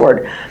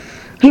eastward,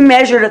 he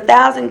measured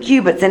 1,000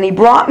 cubits, and he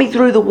brought me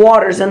through the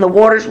waters, and the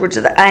waters were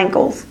to the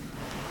ankles.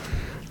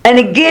 And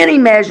again he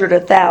measured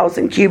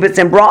 1,000 cubits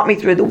and brought me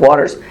through the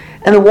waters,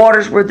 and the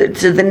waters were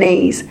to the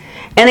knees.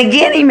 And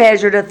again he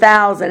measured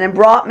 1,000 and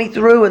brought me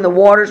through, and the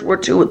waters were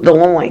to the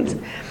loins.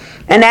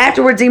 And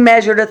afterwards he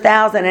measured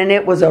 1,000, and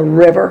it was a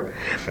river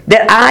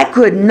that I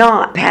could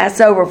not pass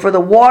over, for the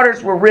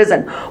waters were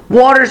risen,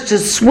 waters to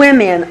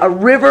swim in, a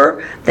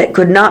river that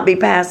could not be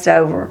passed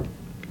over.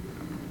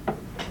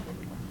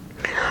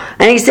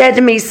 And he said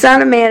to me,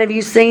 Son of man, have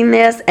you seen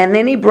this? And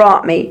then he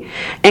brought me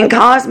and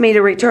caused me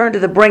to return to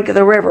the brink of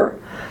the river.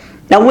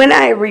 Now when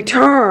I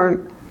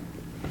returned,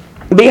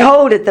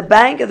 behold, at the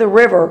bank of the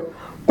river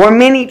were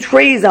many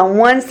trees on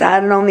one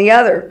side and on the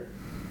other.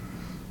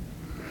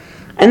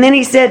 And then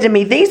he said to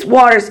me, these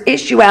waters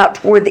issue out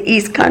toward the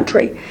east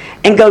country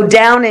and go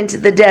down into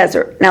the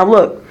desert. Now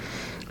look,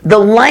 the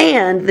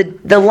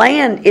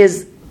land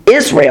is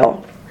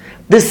Israel.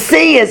 The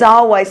sea has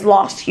always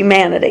lost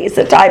humanity. It's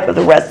a type of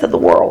the rest of the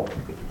world.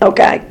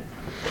 Okay?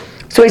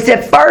 So he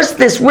said, first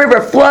this river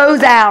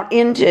flows out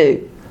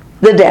into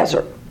the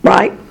desert,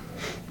 right?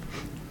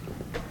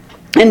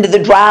 Into the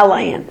dry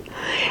land.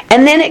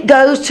 And then it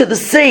goes to the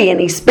sea, and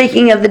he's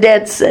speaking of the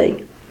Dead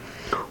Sea,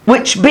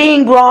 which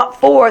being brought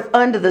forth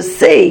unto the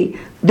sea,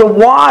 the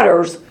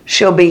waters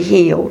shall be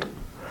healed.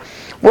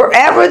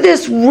 Wherever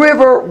this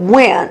river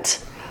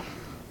went,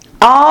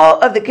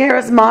 all of the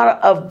charismata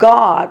of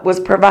God was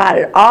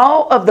provided.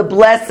 All of the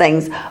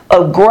blessings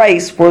of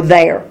grace were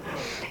there.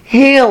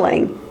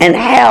 Healing and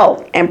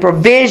health and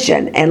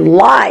provision and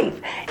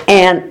life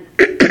and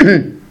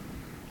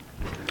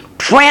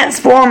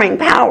transforming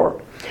power.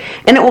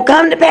 And it will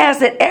come to pass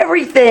that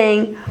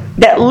everything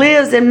that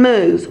lives and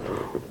moves,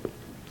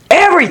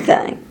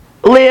 everything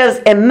lives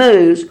and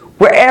moves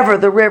wherever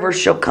the river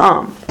shall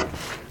come,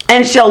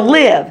 and shall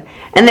live.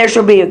 And there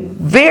shall be a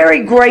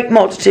very great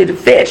multitude of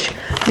fish,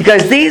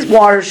 because these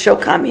waters shall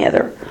come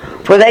hither,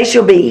 for they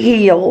shall be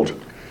healed,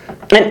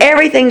 and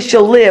everything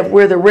shall live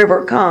where the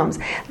river comes.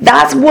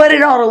 That's what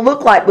it ought to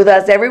look like with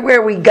us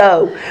everywhere we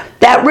go.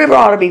 That river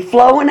ought to be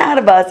flowing out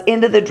of us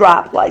into the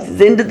dry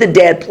places, into the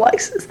dead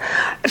places,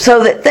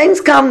 so that things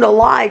come to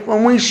life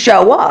when we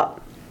show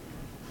up.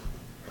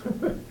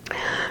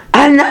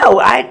 I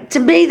know. To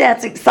me,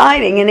 that's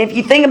exciting. And if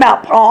you think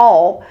about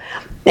Paul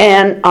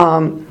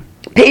and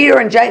Peter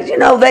and James,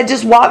 they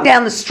just walked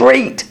down the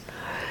street.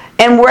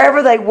 And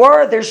wherever they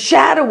were, their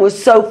shadow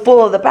was so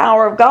full of the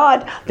power of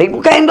God,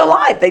 people came to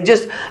life. They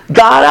just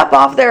got up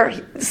off their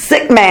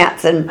sick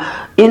mats and,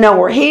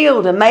 were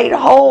healed and made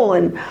whole.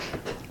 And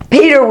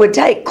Peter would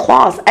take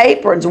cloths,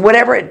 aprons,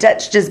 whatever it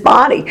touched his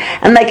body,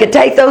 and they could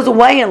take those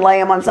away and lay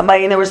them on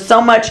somebody. And there was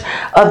so much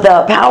of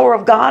the power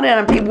of God in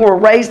them. People were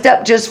raised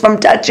up just from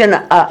touching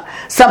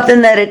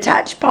something that had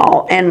touched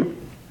Paul. And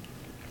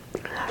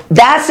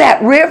that's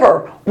that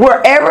river.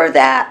 Wherever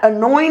that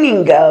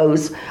anointing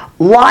goes,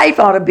 life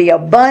ought to be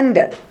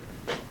abundant.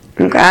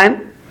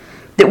 Okay?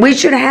 That we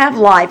should have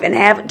life and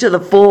have it to the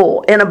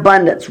full, in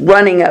abundance,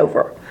 running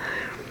over.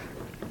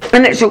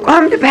 And it shall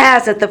come to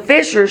pass that the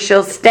fishers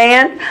shall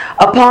stand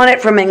upon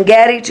it from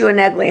Engedi to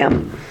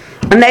Eneglaim.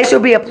 And they shall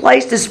be a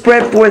place to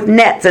spread forth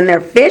nets, and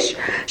their fish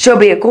shall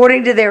be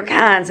according to their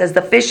kinds, as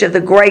the fish of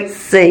the great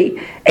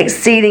sea,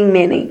 exceeding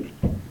many.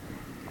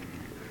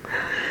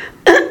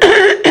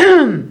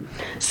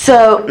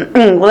 So,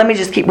 well, let me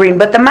just keep reading.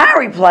 But the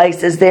miry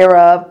places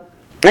thereof,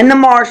 and the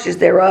marshes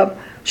thereof,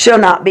 shall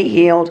not be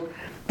healed.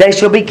 They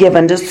shall be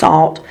given to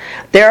salt.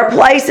 There are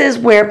places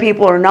where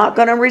people are not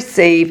going to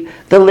receive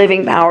the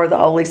living power of the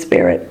Holy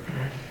Spirit.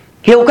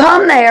 He'll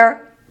come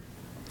there.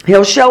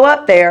 He'll show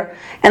up there.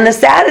 And the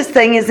saddest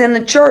thing is in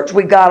the church,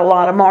 we've got a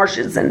lot of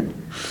marshes and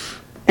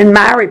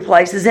miry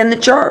places in the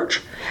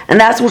church. And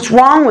that's what's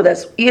wrong with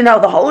us. You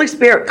know, the Holy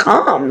Spirit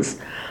comes,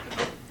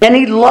 and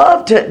He'd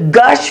love to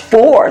gush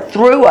forth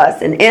through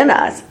us and in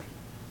us.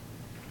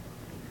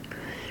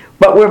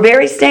 But we're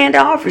very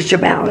standoffish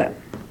about it.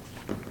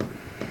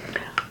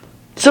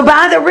 So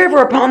by the river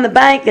upon the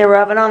bank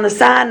thereof, and on the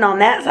side and on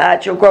that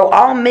side, shall grow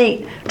all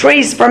meat,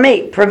 trees for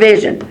meat,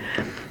 provision,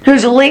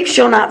 whose leaf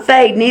shall not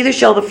fade, neither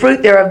shall the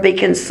fruit thereof be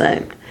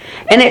consumed.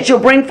 And it shall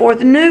bring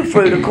forth new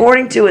fruit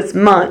according to its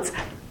months,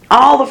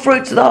 all the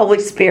fruits of the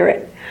Holy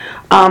Spirit.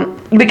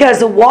 Because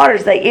the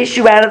waters, they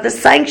issue out of the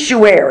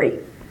sanctuary.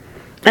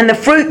 And the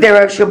fruit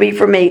thereof shall be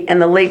for meat, and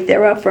the leaf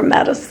thereof for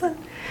medicine.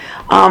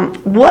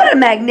 What a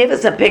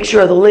magnificent picture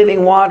of the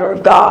living water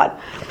of God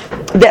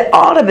that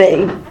ought to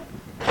be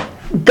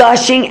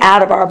gushing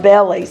out of our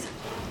bellies.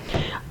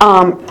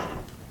 And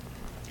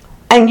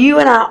you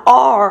and I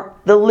are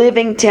the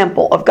living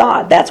temple of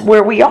God. That's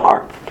where we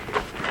are.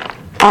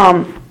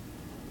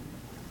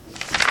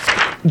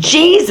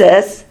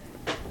 Jesus,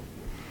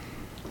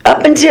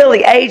 up until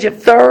the age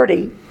of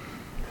 30,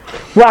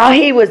 while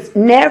He was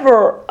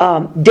never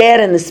dead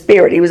in the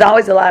spirit, He was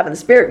always alive in the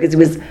spirit because He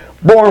was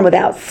born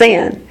without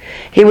sin.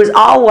 He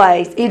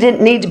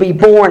didn't need to be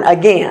born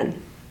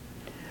again.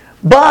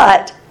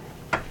 But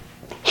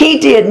He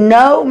did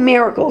no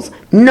miracles.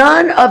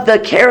 None of the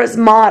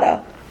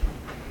charismata,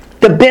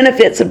 the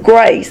benefits of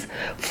grace,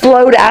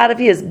 flowed out of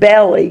His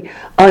belly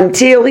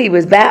until He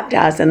was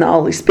baptized in the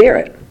Holy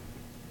Spirit.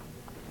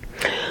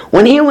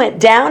 When He went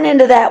down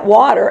into that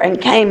water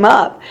and came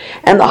up,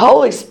 and the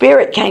Holy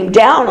Spirit came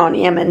down on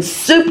Him and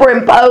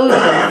superimposed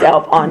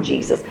Himself on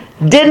Jesus,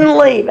 didn't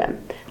leave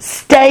Him,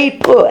 stayed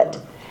put,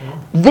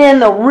 then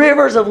the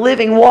rivers of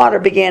living water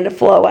began to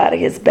flow out of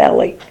His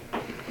belly.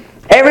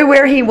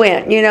 Everywhere He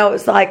went, you know,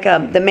 it's like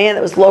the man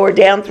that was lowered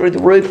down through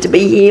the roof to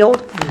be healed.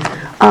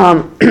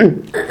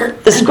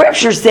 The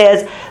scripture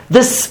says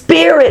the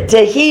Spirit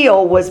to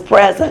heal was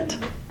present.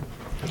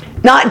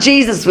 Not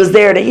Jesus was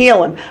there to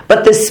heal him,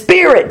 but the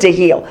Spirit to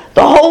heal.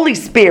 The Holy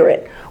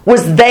Spirit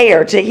was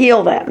there to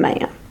heal that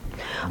man.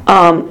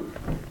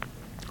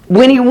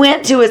 When he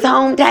went to his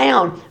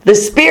hometown, the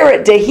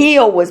Spirit to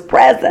heal was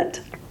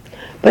present.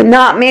 But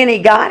not many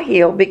got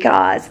healed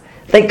because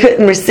they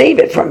couldn't receive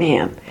it from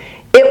Him.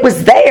 It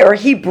was there.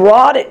 He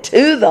brought it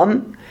to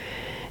them,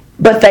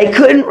 but they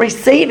couldn't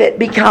receive it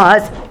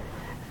because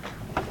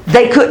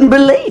they couldn't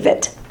believe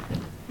it.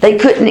 They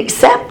couldn't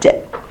accept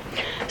it.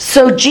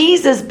 So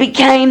Jesus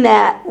became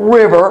that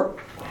river,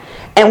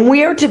 and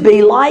we're to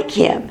be like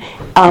Him.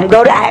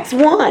 Go to Acts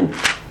 1.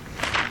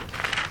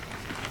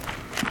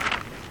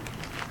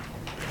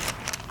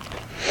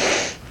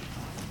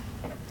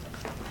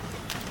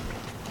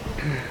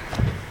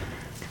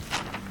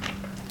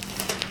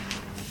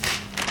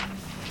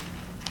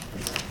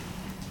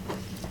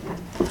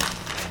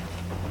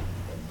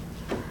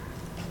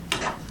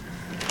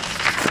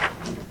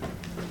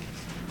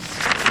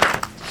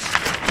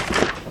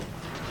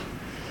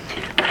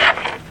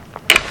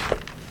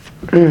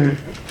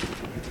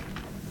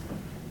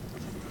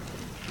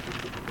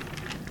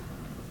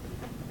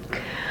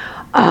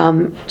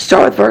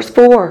 Start with verse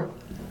 4.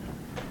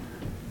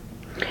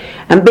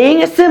 And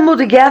being assembled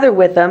together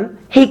with them,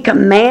 He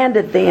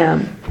commanded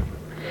them.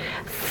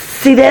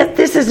 See, that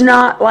this is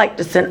not like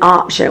just an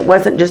option. It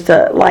wasn't just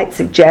a light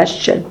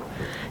suggestion.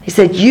 He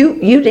said, you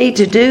need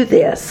to do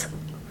this.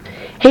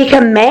 He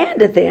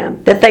commanded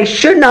them that they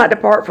should not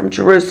depart from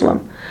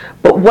Jerusalem,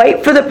 but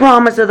wait for the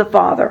promise of the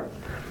Father,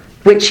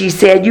 which He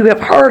said, you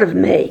have heard of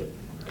me.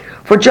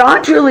 For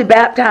John truly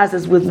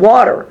baptizes with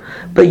water,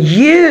 but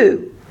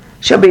you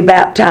shall be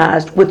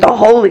baptized with the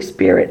Holy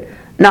Spirit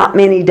not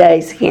many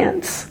days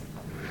hence.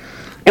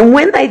 And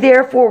when they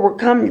therefore were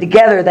come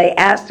together, they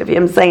asked of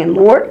Him, saying,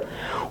 Lord,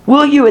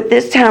 will you at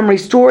this time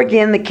restore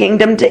again the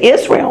kingdom to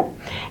Israel?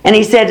 And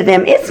He said to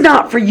them, it's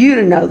not for you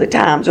to know the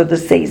times or the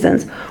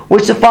seasons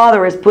which the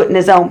Father has put in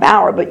His own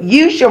power, but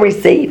you shall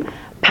receive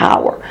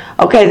power.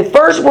 Okay, the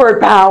first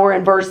word power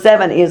in verse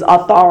 7 is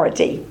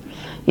authority.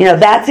 You know,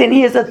 that's in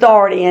His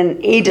authority, and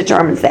He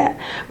determines that.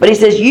 But He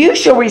says, you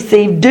shall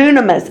receive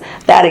dunamis,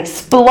 that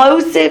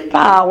explosive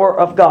power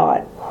of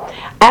God,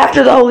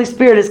 after the Holy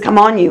Spirit has come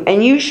on you,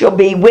 and you shall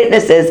be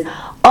witnesses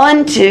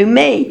unto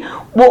me.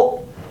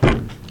 Well,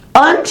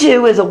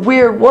 unto is a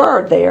weird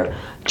word there.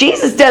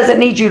 Jesus doesn't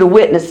need you to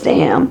witness to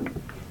Him.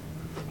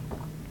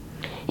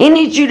 He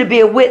needs you to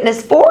be a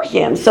witness for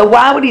Him. So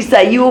why would He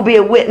say, you will be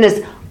a witness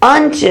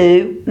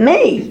unto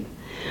me?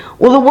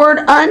 Well, the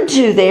word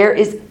unto there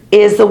is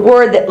the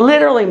word that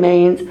literally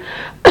means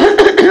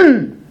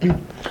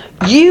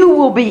you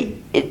will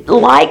be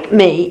like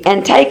me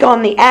and take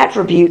on the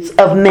attributes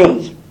of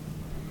me.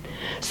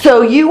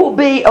 So you will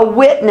be a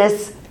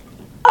witness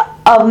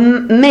of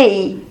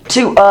me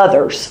to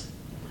others.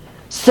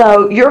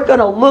 So you're going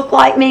to look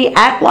like me,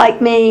 act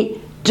like me,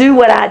 do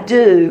what I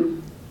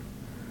do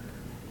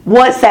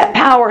once that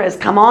power has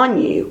come on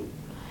you.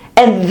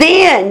 And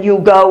then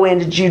you'll go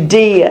into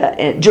Judea,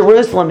 and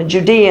Jerusalem, and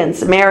Judea and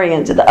Samaria,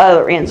 and to the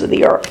other ends of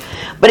the earth.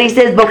 But he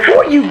says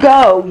before you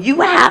go,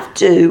 you have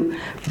to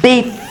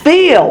be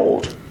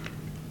filled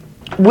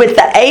with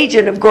the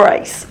agent of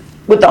grace,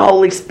 with the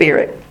Holy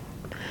Spirit,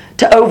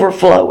 to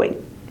overflowing.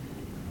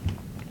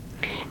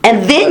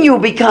 And then you'll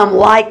become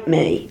like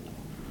me.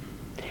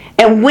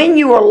 And when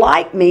you are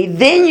like me,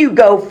 then you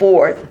go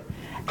forth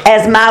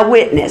as my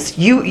witness.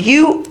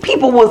 You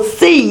people will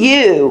see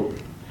you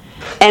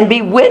and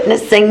be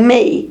witnessing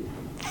me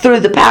through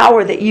the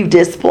power that you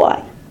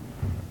display.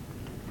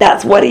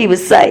 That's what he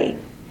was saying.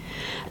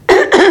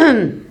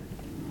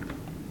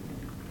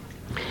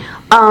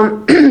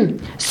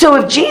 So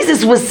if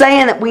Jesus was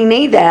saying that we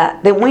need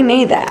that, then we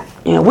need that.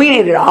 We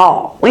need it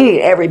all. We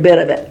need every bit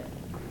of it.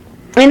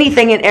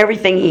 Anything and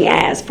everything he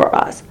has for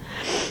us.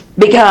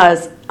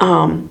 Because,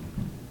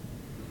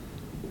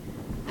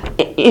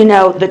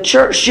 the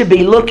church should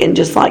be looking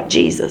just like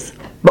Jesus.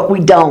 But we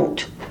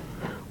don't.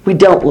 We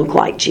don't look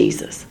like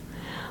Jesus.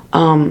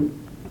 And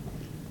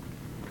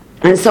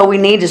so we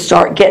need to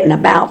start getting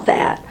about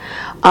that.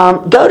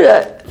 Go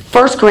to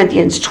 1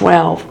 Corinthians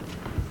 12.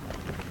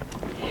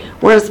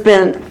 We're going to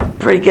spend a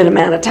pretty good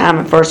amount of time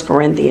in 1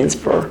 Corinthians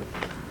for,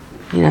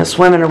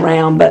 swimming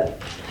around.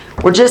 But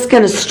we're just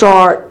going to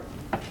start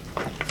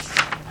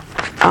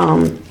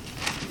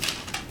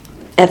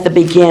at the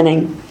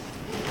beginning.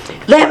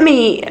 Let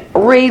me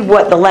read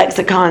what the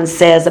lexicon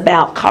says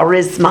about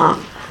charisma,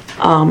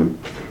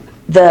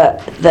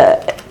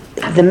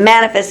 the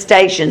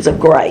manifestations of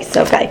grace.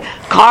 Okay,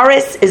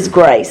 charis is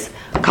grace.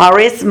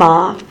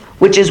 Charisma,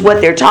 which is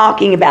what they're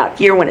talking about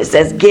here when it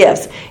says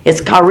gifts,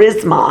 is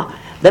charisma,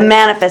 the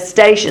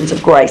manifestations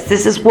of grace.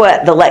 This is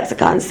what the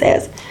lexicon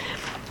says.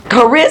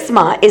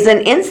 Charisma is an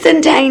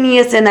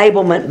instantaneous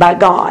enablement by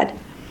God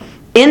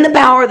in the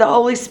power of the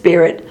Holy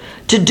Spirit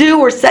to do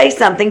or say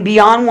something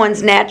beyond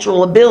one's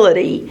natural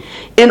ability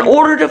in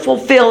order to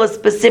fulfill a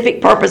specific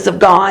purpose of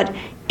God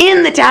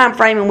in the time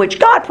frame in which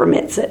God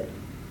permits it.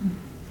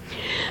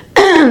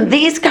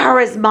 These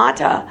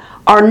charismata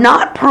are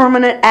not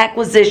permanent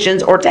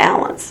acquisitions or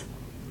talents.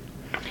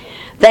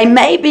 They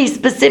may be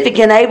specific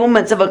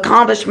enablements of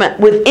accomplishment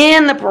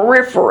within the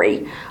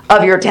periphery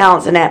of your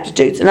talents and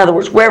aptitudes. In other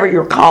words, wherever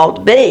you're called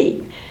to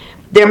be,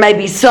 there may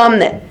be some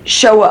that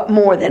show up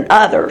more than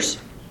others.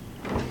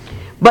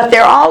 But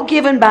they're all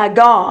given by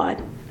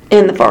God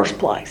in the first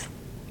place.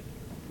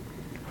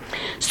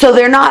 So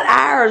they're not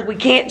ours. We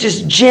can't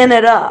just gin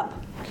it up.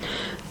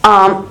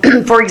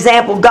 For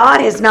example,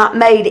 God has not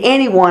made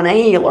anyone a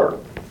healer.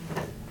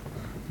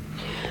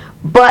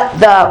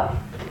 But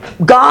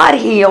God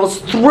heals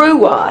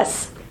through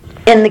us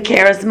in the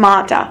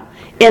charismata.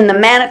 In the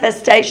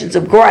manifestations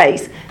of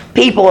grace,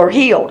 people are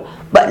healed.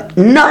 But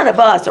none of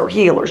us are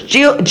healers.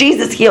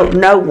 Jesus healed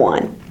no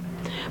one.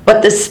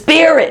 But the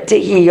Spirit to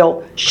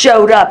heal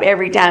showed up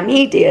every time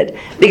he did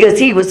because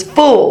he was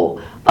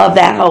full of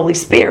that Holy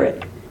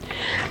Spirit.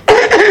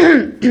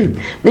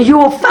 Now you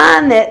will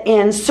find that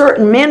in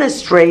certain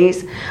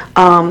ministries,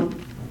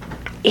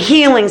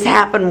 healings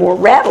happen more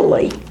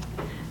readily.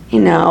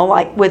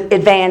 Like with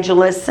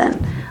evangelists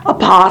and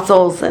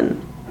apostles,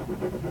 and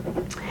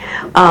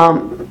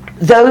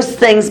those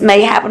things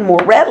may happen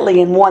more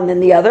readily in one than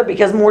the other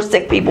because more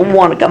sick people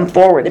want to come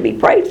forward to be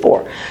prayed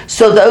for.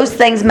 So those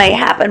things may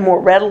happen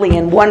more readily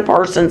in one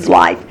person's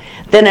life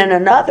than in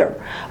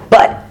another.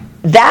 But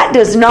that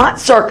does not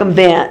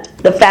circumvent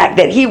the fact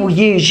that he will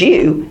use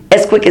you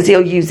as quick as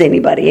he'll use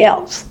anybody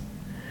else.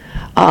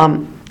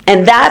 And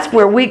that's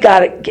where we got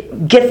to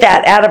get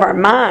that out of our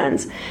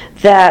minds,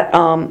 that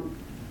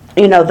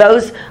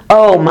those,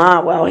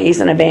 he's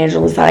an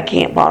evangelist, I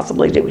can't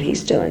possibly do what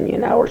he's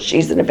doing, or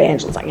she's an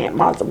evangelist, I can't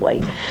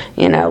possibly,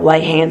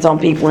 lay hands on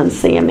people and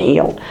see them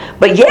healed.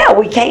 But yeah,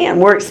 we can.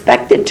 We're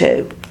expected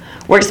to.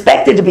 We're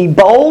expected to be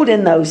bold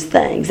in those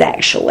things,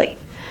 actually.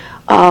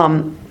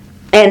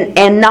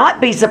 And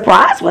not be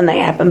surprised when they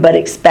happen, but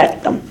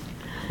expect them.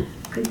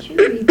 Could you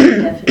read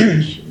the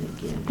definition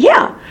again?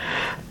 Yeah.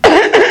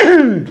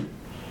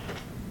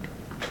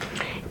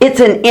 It's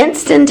an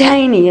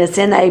instantaneous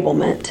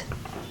enablement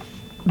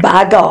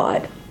by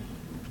God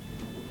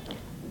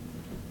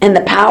and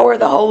the power of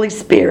the Holy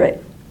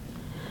Spirit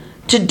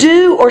to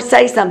do or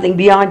say something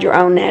beyond your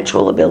own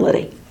natural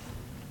ability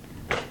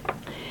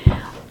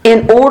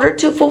in order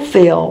to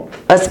fulfill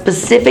a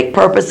specific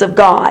purpose of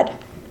God.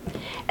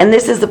 And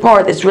this is the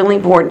part that's really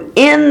important,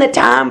 in the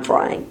time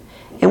frame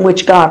in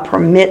which God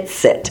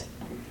permits it.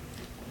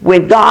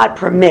 When God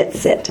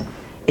permits it,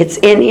 it's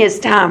in his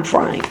time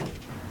frame.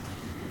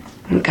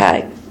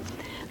 Okay?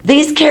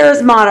 These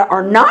charismata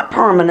are not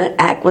permanent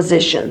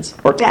acquisitions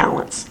or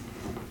talents.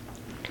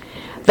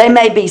 They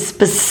may be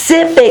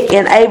specific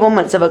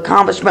enablements of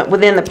accomplishment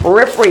within the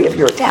periphery of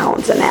your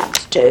talents and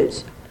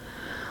aptitudes.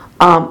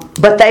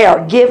 But they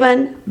are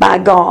given by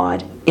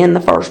God in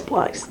the first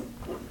place.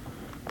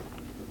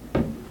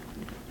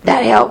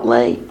 That help,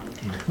 Lee?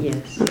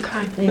 Yes.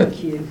 Okay.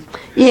 Thank you.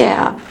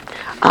 Yeah.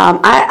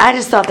 I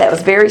just thought that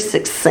was very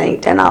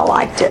succinct, and I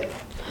liked it.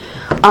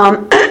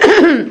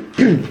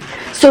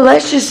 So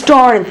let's just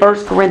start in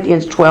 1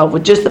 Corinthians 12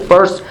 with just the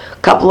first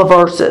couple of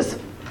verses.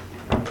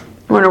 I'm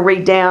going to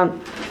read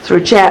down through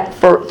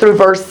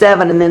verse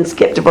 7 and then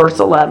skip to verse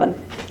 11.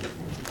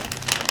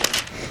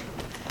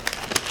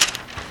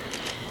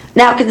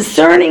 Now,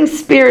 concerning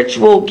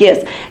spiritual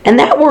gifts, and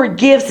that word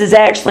gifts is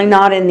actually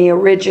not in the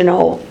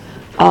original,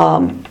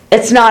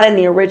 it's not in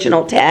the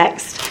original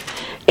text.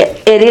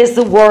 It is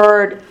the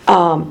word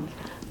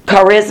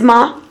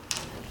charisma,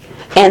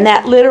 and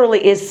that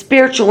literally is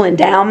spiritual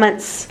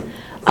endowments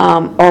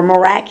or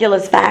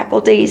miraculous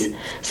faculties.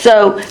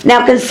 So,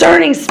 now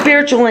concerning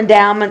spiritual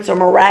endowments or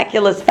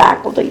miraculous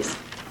faculties,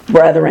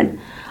 brethren,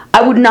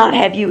 I would not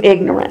have you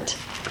ignorant.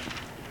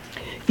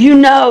 You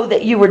know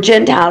that you were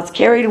Gentiles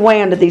carried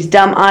away unto these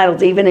dumb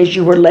idols, even as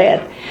you were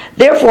led.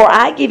 Therefore,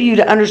 I give you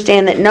to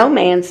understand that no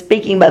man,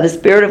 speaking by the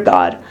Spirit of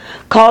God,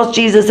 calls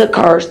Jesus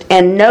accursed,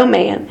 and no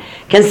man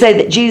can say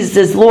that Jesus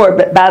is Lord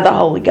but by the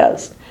Holy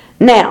Ghost.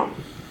 Now,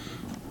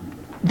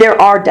 there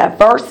are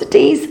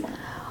diversities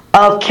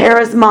of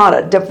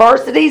charismata,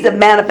 diversities of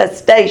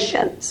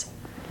manifestations,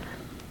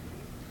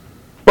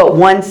 but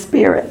one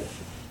Spirit.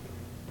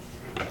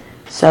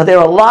 So there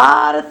are a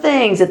lot of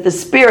things that the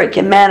Spirit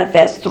can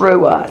manifest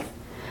through us,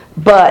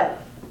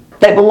 but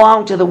they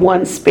belong to the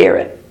one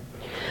Spirit.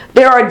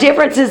 There are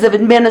differences of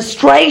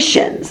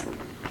administrations,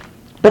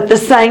 but the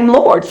same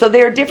Lord. So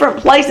there are different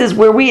places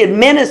where we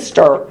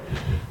administer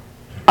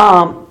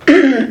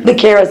the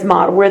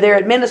charismata, where they're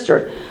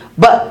administered.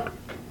 But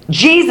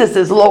Jesus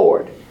is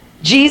Lord.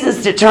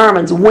 Jesus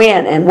determines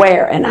when and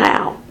where and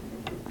how.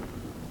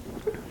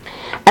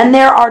 And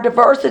there are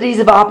diversities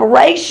of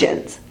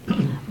operations,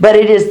 but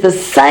it is the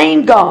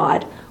same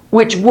God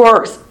which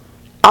works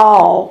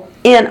all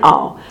in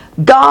all.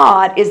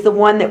 God is the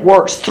one that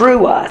works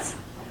through us.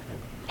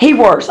 He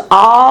works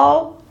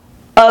all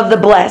of the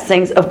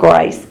blessings of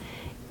grace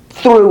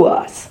through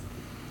us.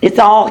 It's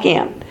all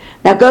Him.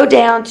 Now go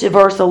down to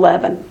verse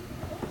 11.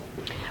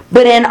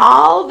 But in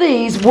all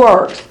these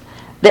works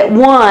that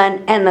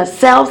one and the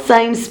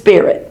selfsame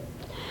Spirit.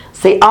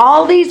 See,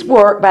 all these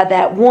work by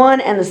that one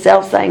and the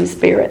selfsame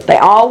Spirit. They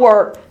all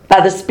work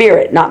by the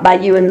Spirit, not by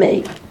you and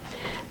me.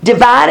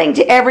 Dividing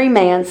to every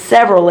man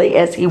severally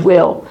as he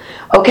will.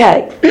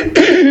 Okay.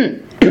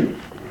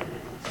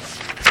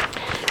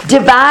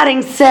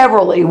 Dividing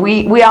severally.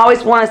 We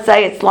always want to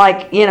say it's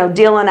like,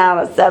 dealing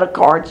out a set of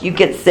cards. You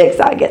get 6,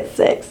 I get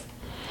 6.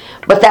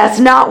 But that's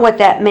not what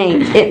that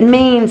means. It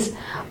means,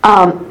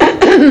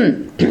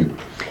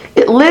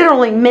 it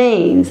literally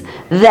means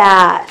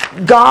that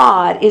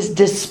God is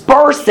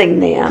dispersing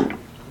them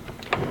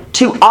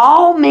to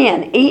all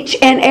men, each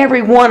and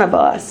every one of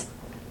us,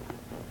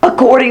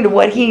 according to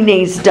what He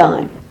needs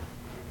done.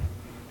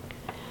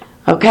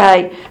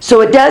 Okay?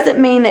 So it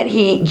doesn't mean that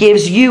He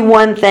gives you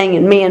one thing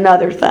and me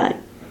another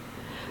thing.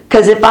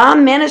 Because if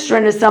I'm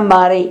ministering to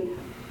somebody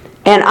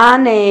and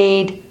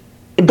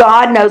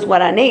God knows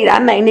what I need. I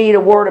may need a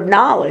word of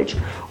knowledge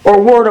or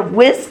a word of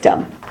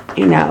wisdom,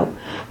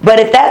 But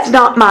if that's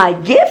not my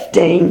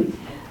gifting,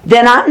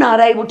 then I'm not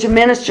able to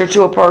minister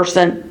to a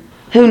person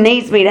who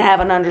needs me to have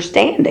an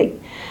understanding.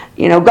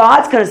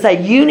 God's going to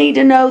say, you need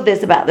to know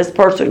this about this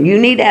person. You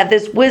need to have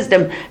this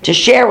wisdom to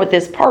share with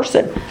this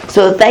person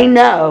so that they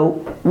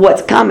know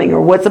what's coming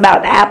or what's about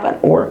to happen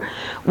or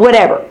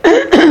whatever.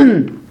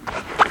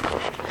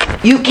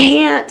 You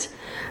can't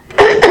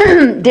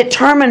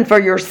determine for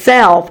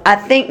yourself, I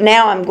think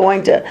now I'm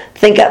going to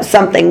think up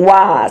something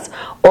wise,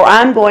 or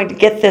I'm going to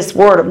get this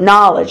word of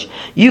knowledge.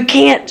 You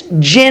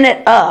can't gin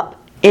it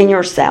up in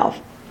yourself.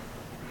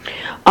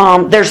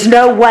 There's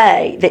no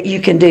way that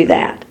you can do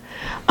that.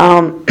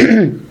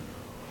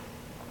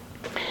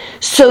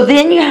 So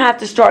then you have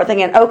to start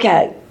thinking,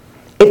 okay,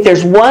 if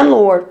there's one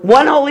Lord,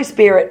 one Holy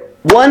Spirit,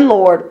 one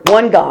Lord,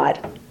 one God,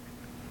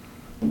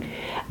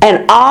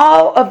 and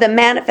all of the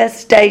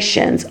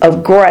manifestations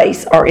of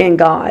grace are in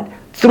God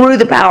through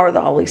the power of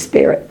the Holy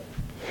Spirit,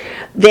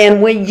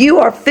 then when you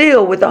are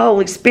filled with the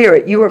Holy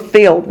Spirit, you are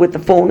filled with the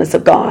fullness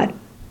of God.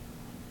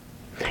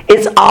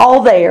 It's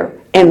all there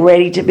and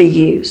ready to be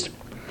used.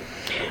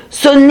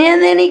 So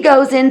then he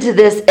goes into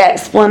this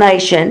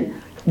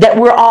explanation that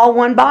we're all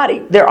one body.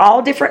 They're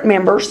all different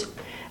members.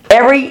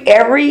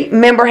 Every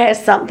member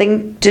has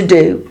something to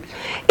do.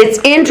 It's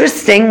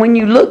interesting when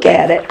you look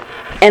at it,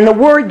 and the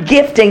word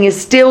gifting is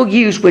still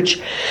used,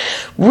 which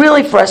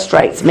really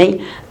frustrates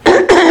me.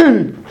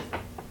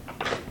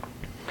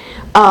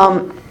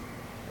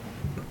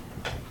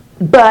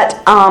 But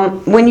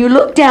when you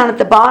look down at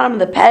the bottom of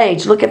the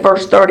page, look at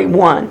verse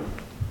 31.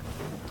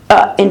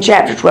 In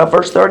chapter 12,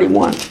 verse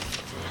 31.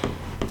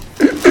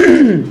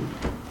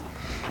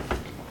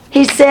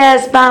 He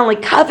says, finally,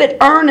 covet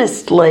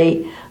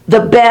earnestly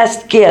the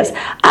best gifts.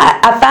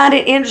 I find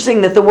it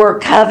interesting that the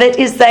word covet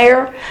is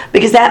there,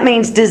 because that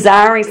means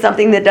desiring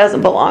something that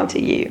doesn't belong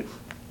to you.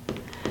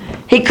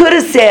 He could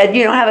have said,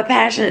 have a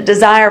passionate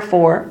desire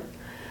for,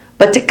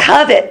 but to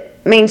covet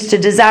means to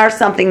desire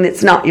something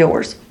that's not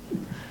yours.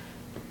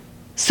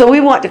 So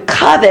we want to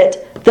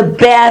covet the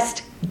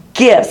best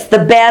gifts,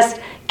 the best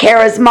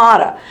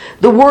charismata.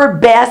 The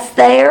word best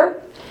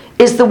there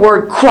is the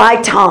word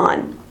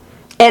kriton,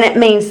 and it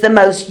means the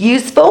most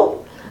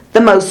useful,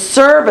 the most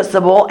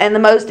serviceable, and the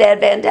most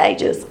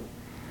advantageous.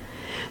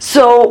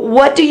 So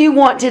what do you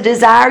want to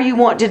desire? You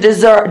want to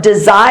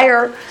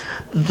desire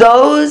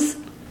those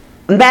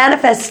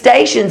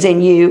manifestations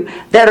in you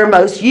that are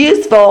most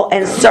useful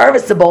and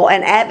serviceable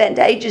and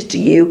advantageous to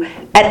you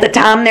at the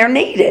time they're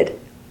needed.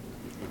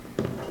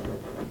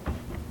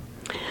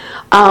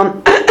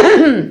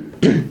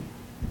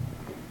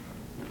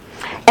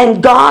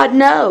 And God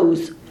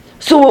knows.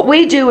 So what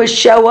we do is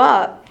show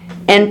up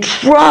and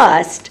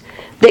trust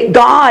that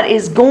God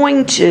is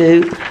going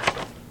to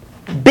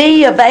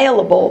be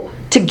available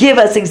to give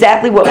us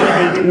exactly what we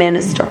need to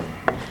minister.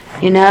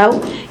 You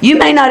know, you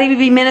may not even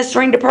be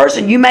ministering to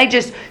person. You may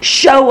just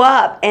show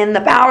up and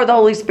the power of the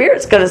Holy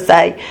Spirit's going to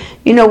say,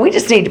 you know, we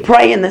just need to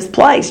pray in this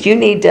place. You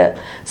need to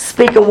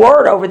speak a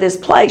word over this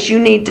place. You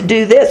need to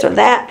do this or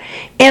that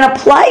in a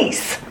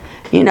place.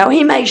 You know,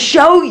 He may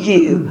show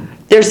you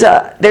there's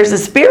a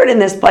spirit in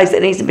this place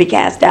that needs to be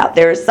cast out.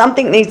 There is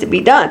something that needs to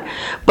be done.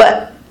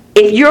 But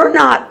if you're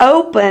not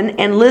open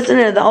and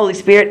listening to the Holy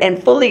Spirit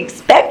and fully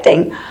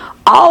expecting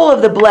all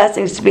of the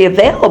blessings to be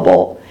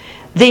available,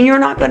 then you're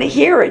not going to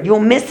hear it.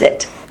 You'll miss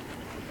it.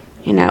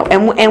 You know,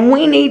 and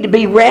we need to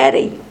be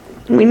ready.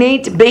 We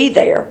need to be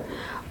there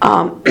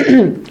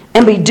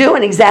and be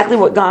doing exactly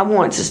what God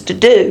wants us to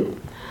do.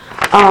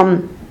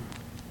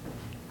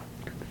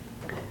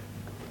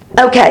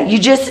 Okay,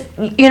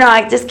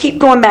 I just keep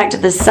going back to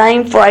the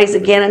same phrase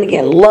again and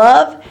again.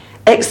 Love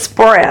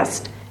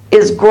expressed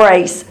is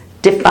grace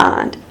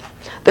defined.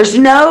 There's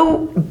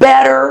no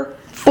better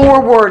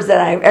 4 words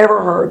that I've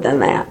ever heard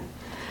than that.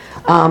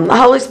 The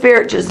Holy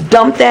Spirit just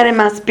dumped that in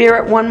my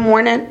spirit one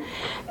morning,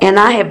 and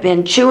I have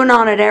been chewing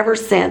on it ever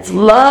since.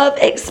 Love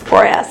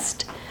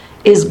expressed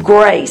is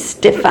grace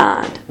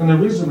defined. And the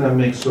reason that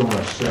makes so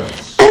much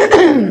sense,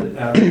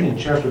 in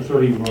chapter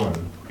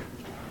 31,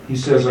 he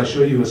says, I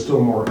show you a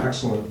still more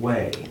excellent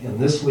way. And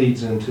this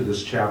leads into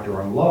this chapter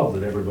on love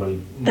that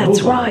everybody knows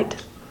That's right.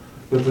 about.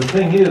 But the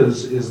thing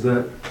is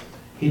that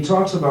he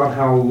talks about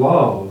how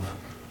love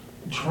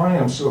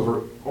triumphs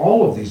over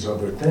all of these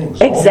other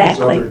things,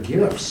 Exactly. all these other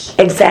gifts.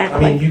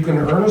 Exactly. I mean, you can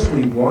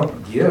earnestly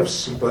want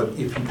gifts, but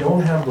if you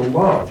don't have the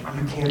love,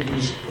 you can't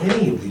use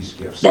any of these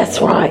gifts. That's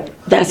right.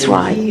 That's and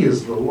right. He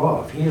is the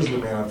love. He is the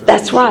manifestation.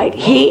 That's right. Of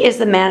love. He is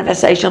the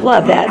manifestation of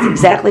love. That's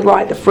exactly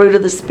right. The fruit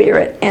of the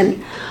Spirit.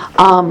 And,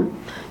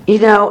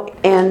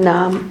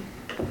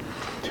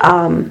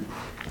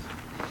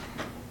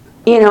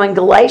 in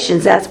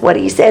Galatians, that's what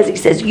he says. He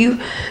says,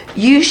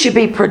 you should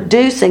be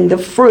producing the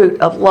fruit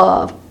of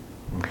love.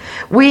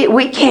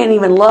 We can't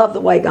even love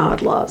the way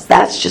God loves.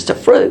 That's just a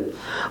fruit.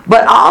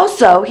 But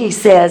also, he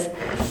says,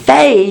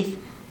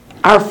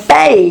 our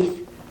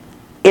faith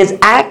is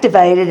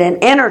activated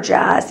and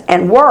energized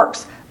and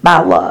works by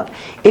love.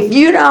 If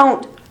you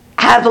don't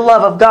have the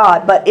love of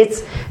God, but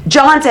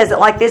John says it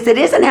like this, it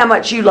isn't how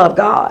much you love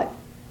God.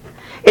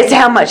 It's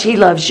how much He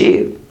loves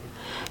you.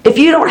 If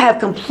you don't have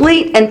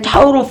complete and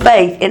total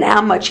faith in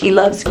how much He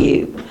loves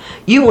you,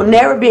 you will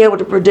never be able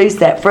to produce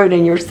that fruit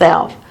in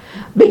yourself,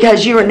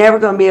 because you are never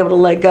going to be able to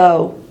let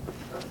go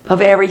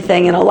of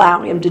everything and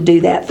allow Him to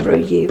do that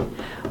through you.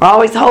 We're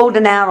always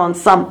holding out on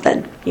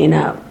something,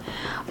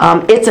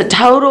 It's a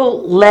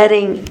total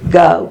letting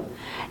go.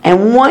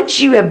 And once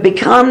you have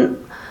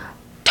become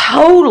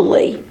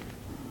totally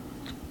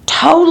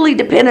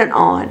dependent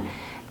on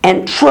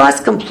and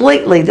trust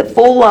completely the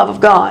full love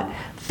of God,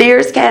 fear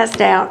is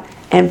cast out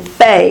and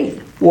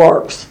faith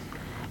works.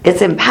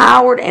 It's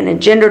empowered and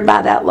engendered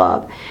by that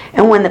love.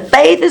 And when the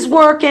faith is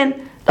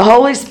working, the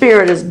Holy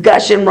Spirit is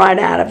gushing right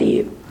out of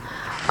you.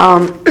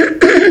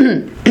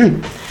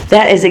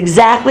 That is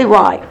exactly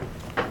right.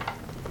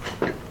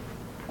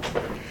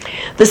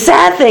 The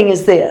sad thing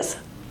is this.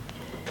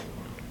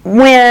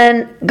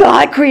 When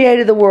God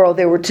created the world,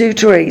 there were 2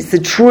 trees. The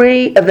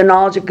tree of the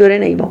knowledge of good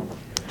and evil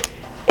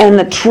and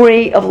the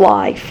tree of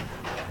life.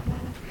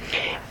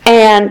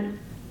 And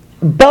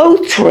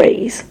both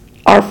trees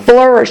are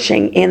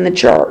flourishing in the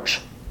church.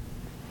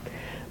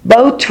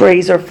 Both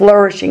trees are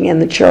flourishing in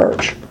the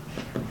church.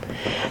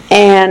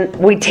 And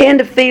we tend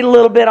to feed a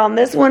little bit on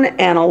this one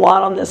and a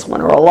lot on this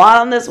one, or a lot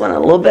on this one and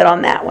a little bit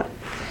on that one.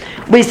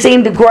 We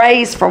seem to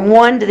graze from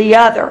one to the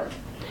other.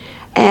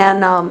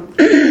 And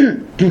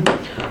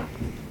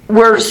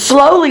we're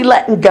slowly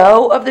letting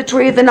go of the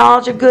tree of the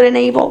knowledge of good and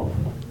evil.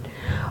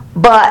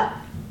 But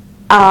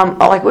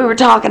like we were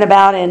talking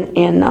about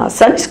in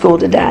Sunday school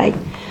today,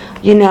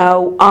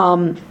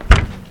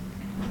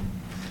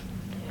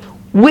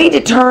 we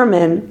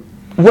determine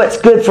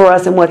what's good for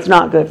us and what's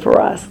not good for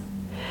us.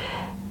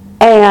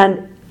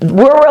 And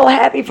we're real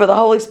happy for the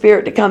Holy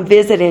Spirit to come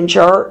visit in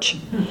church.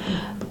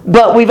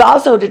 But we've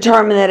also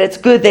determined that it's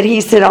good that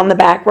He sit on the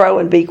back row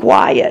and be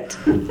quiet.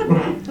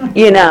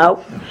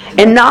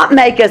 And not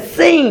make a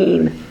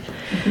scene.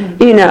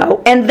 You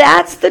know, and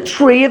that's the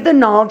tree of the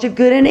knowledge of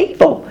good and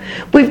evil.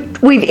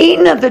 We've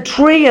eaten of the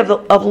tree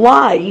of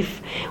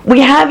life. We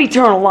have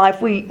eternal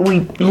life. We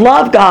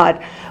love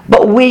God,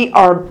 but we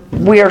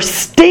are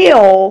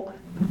still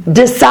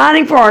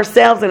deciding for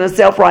ourselves in a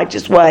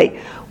self-righteous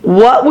way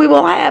what we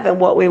will have and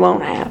what we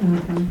won't have.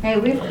 Hey,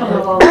 we've come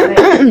a long way.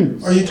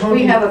 Are you talking?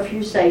 We have a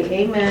few say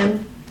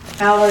amen,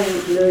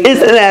 hallelujah.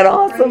 Isn't that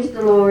awesome? Praise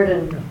the Lord.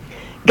 And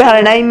Got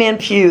an amen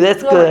pew.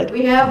 That's good.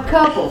 We have a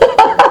couple in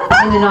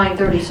the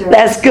 9:30 service.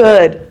 That's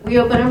good. We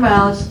open our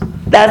mouths.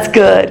 That's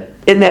good.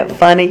 Isn't that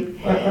funny?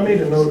 I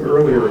made a note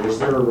earlier. Is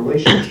there a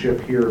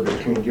relationship here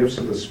between gifts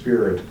of the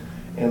Spirit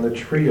and the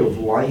tree of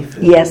life?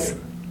 Yes.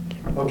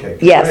 Okay.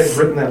 Yes. I had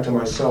written that to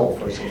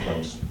myself. I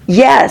sometimes.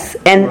 Yes,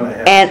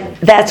 and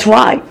that's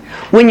right.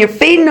 When you're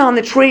feeding on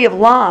the tree of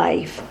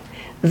life,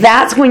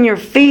 that's when you're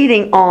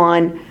feeding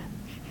on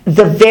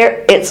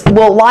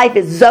life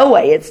is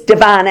Zoe, it's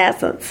divine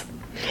essence.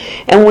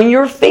 And when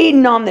you're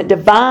feeding on the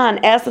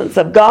divine essence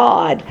of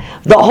God,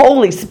 the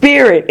Holy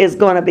Spirit is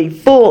going to be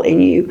full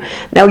in you.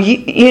 Now,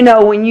 you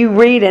know, when you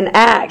read in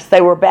Acts,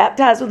 they were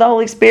baptized with the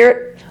Holy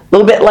Spirit. A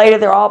little bit later,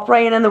 they're all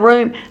praying in the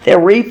room. They're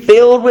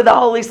refilled with the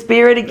Holy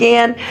Spirit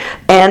again.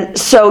 And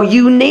so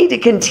you need to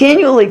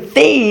continually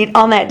feed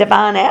on that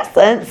divine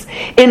essence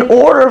in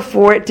order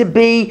for it to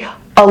be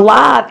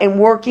alive and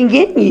working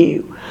in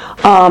you.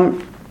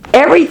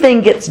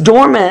 Everything gets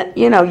dormant,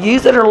 you know,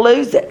 use it or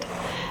lose it.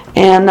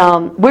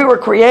 And we were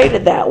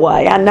created that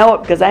way. I know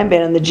it because I haven't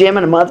been in the gym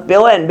in a month.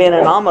 Bill hadn't been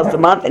in almost a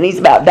month, and he's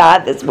about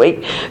died this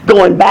week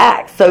going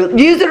back. So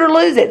use it or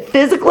lose it.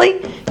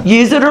 Physically,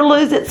 use it or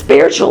lose it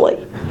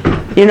spiritually.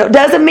 You know, it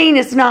doesn't mean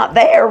it's not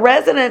there.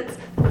 Residents,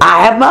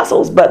 I have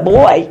muscles, but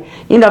boy,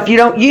 you know, if you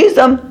don't use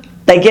them,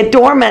 they get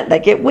dormant, they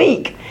get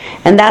weak.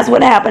 And that's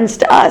what happens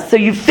to us. So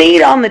you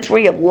feed on the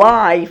tree of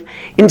life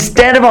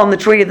instead of on the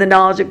tree of the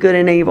knowledge of good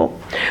and evil.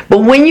 But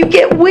when you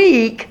get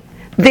weak,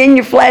 then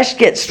your flesh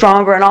gets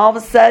stronger, and all of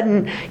a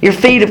sudden your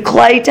feet of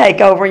clay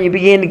take over and you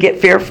begin to get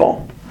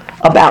fearful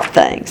about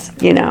things,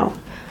 you know.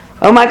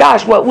 Oh my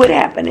gosh, what would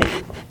happen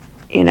if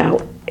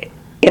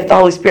the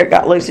Holy Spirit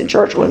got loose in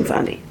church one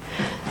Sunday?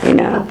 You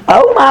know,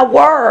 oh my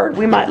word,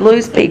 we might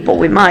lose people.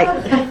 We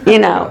might, you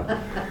know.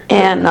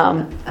 And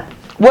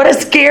what a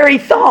scary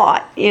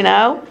thought, you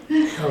know.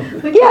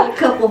 We got a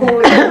couple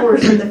holy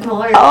wars in the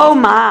choir. Oh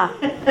my.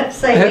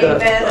 Say I had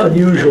amen. an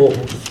unusual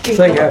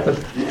thing happen.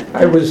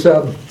 I was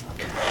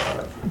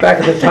back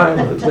at the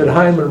time that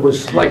Hyman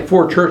was like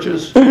 4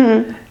 churches,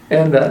 and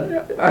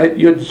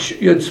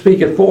you'd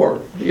speak at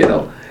 4, you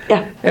know.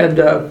 Yeah.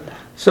 And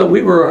so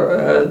we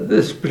were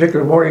this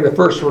particular morning. The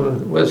first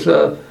one was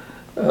a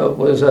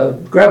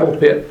gravel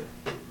pit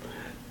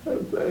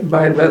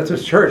by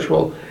Methodist Church.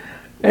 Well,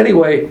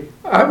 anyway,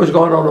 I was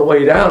going on the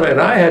way down, and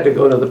I had to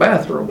go to the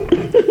bathroom,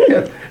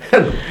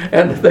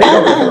 and they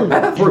don't have a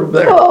bathroom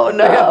there. Oh no!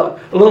 They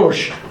have a little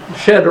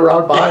shed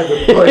around behind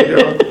the place, you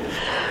know.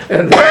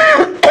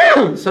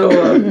 And so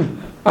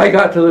I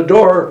got to the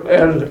door,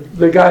 and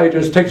the guy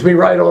just takes me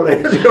right on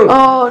in. You know,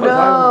 oh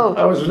no!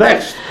 I was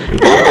next.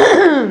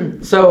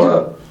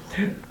 So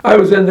I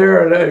was in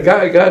there, and a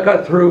guy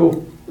got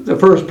through the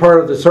first part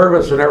of the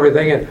service and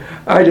everything, and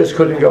I just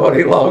couldn't go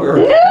any longer.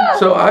 Yeah.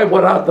 So I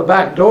went out the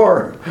back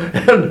door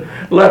and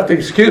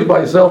excused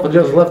myself, and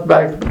just left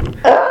out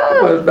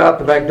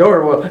the back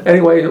door. Well,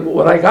 anyway,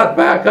 when I got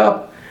back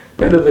up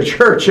into the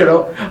church, you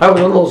know, I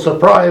was a little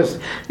surprised,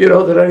 you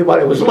know, that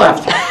anybody was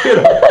left. You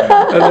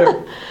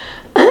know,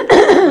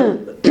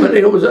 but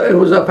it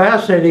was a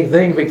fascinating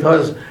thing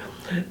because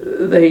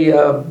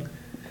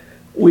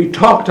we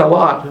talked a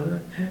lot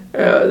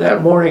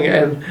that morning,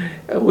 and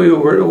we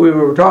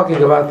were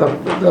talking about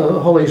the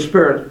Holy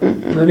Spirit,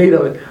 the need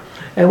of it,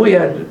 and we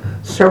had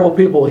several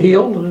people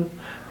healed,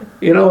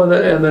 you know,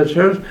 in the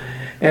church,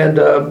 and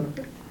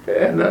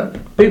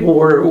people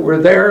were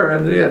there,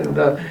 and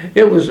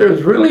it was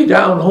really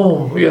down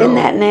home, you know. Isn't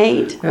that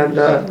neat? And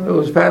it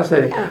was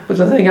fascinating. But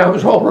the thing, I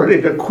was all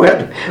ready to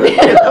quit,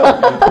 you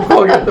know,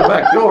 going at the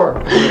back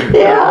door.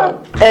 Yeah,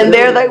 and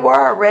there they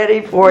were,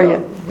 ready for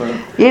you.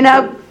 You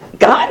know,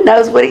 God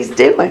knows what He's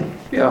doing.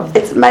 Yeah.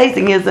 It's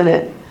amazing, isn't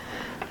it?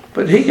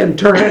 But He can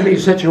turn any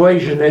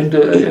situation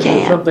into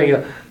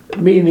something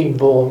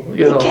meaningful,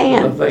 you know. He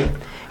can. Thing.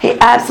 He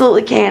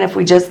absolutely can if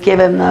we just give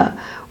Him the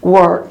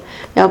work.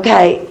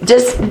 Okay,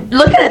 just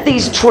looking at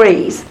these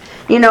trees,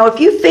 you know, if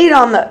you feed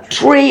on the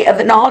tree of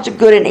the knowledge of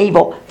good and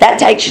evil, that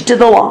takes you to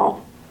the law.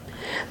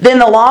 Then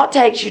the law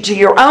takes you to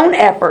your own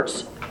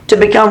efforts to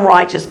become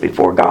righteous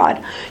before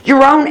God.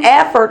 Your own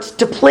efforts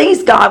to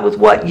please God with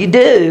what you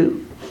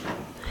do.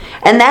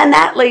 And then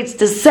that leads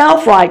to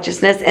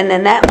self-righteousness, and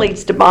then that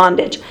leads to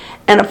bondage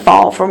and a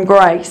fall from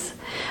grace.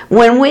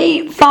 When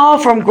we fall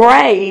from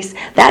grace,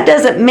 that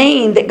doesn't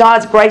mean that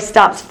God's grace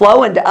stops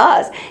flowing to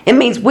us. It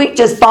means we've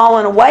just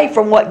fallen away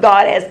from what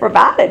God has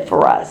provided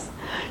for us.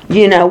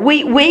 You know,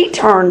 we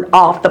turned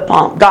off the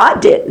pump.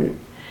 God didn't.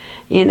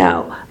 You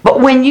know, but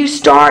when you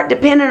start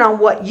depending on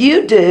what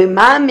you do,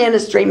 my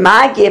ministry,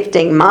 my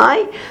gifting,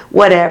 my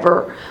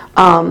whatever,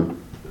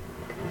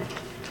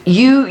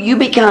 you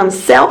become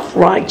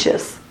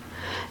self-righteous.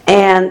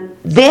 And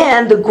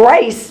then the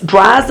grace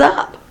dries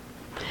up.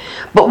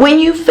 But when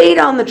you feed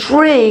on the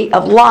tree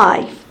of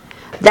life,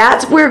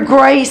 that's where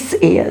grace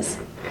is.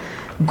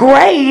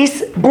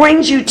 Grace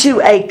brings you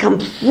to a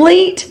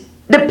complete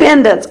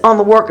dependence on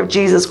the work of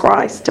Jesus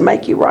Christ to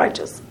make you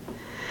righteous.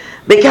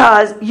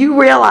 Because you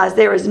realize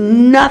there is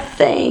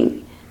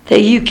nothing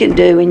that you can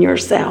do in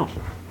yourself.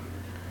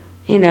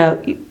 You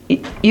know,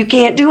 you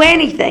can't do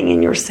anything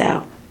in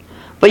yourself.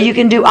 But you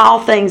can do all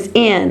things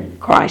in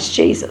Christ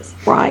Jesus,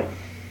 right?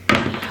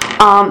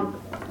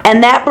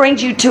 And that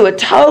brings you to a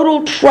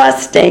total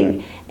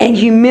trusting and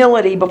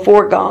humility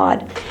before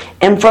God.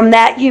 And from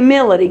that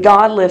humility,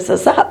 God lifts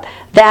us up.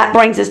 That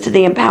brings us to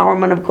the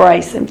empowerment of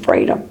grace and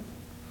freedom.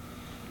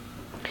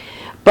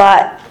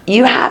 But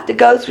you have to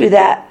go through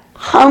that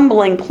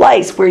humbling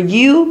place where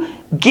you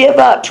give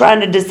up trying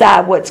to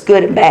decide what's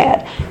good and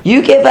bad.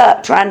 You give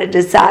up trying to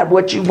decide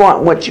what you want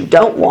and what you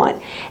don't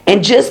want.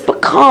 And just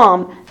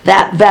become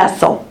that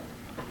vessel.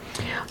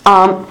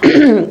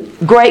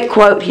 Great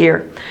quote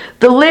here.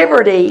 The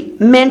liberty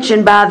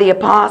mentioned by the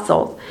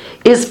apostles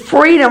is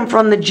freedom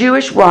from the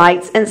Jewish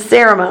rites and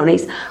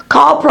ceremonies,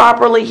 called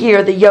properly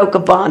here the yoke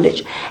of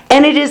bondage.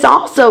 And it is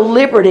also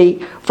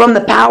liberty from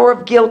the power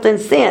of guilt and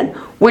sin,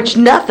 which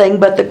nothing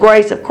but the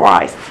grace of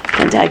Christ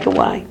can take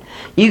away.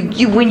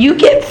 When you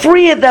get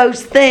free of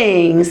those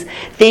things,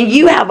 then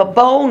you have a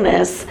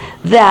boldness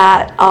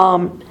that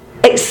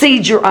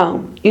exceeds your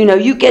own. You know,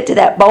 you get to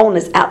that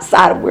boldness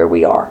outside of where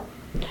we are.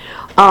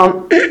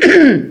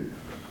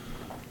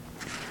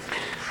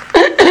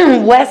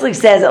 Wesley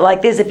says it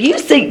like this: if you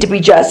seek to be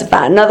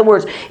justified, in other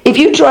words, if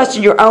you trust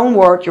in your own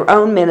work, your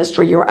own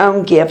ministry, your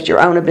own gift,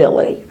 your own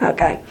ability,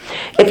 okay,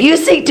 if you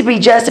seek to be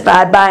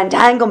justified by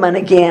entanglement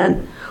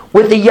again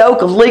with the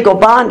yoke of legal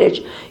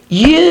bondage,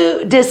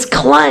 you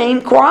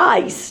disclaim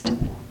Christ.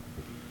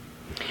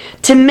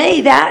 To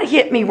me, that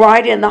hit me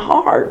right in the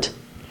heart.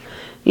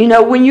 You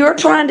know, when you're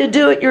trying to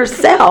do it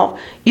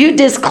yourself, you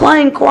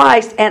disclaim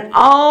Christ and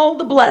all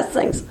the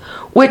blessings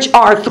which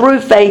are through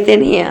faith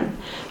in Him.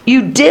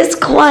 You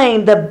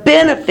disclaim the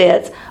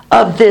benefits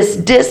of this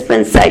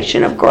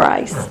dispensation of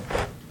grace.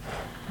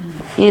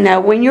 You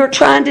know, when you're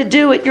trying to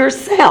do it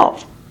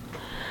yourself.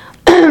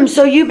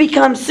 So you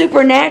become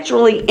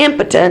supernaturally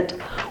impotent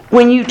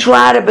when you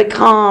try to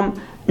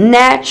become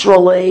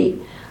naturally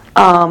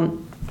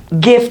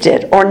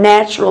gifted or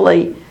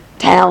naturally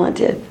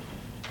talented.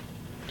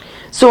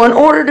 So in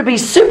order to be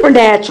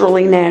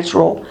supernaturally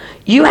natural,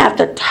 you have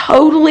to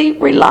totally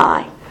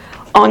rely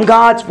on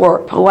God's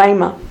work,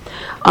 poema.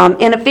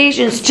 In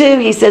Ephesians 2,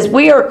 he says,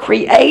 we are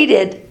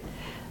created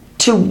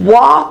to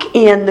walk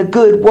in the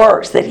good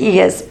works that He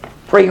has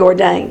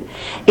preordained.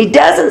 He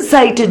doesn't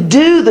say to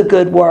do the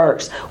good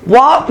works.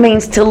 Walk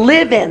means to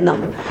live in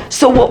them.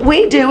 So what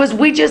we do is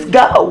we just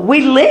go.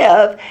 We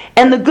live,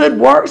 and the good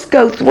works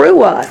go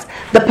through us.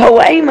 The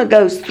poema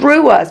goes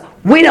through us.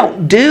 We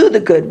don't do the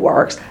good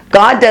works.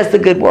 God does the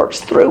good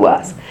works through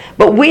us.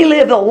 But we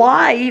live a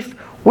life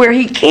where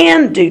He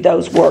can do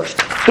those works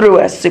through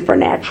us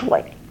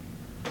supernaturally.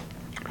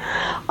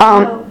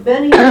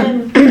 Benny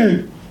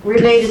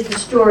related the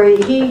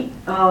story. He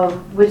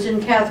was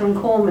in Catherine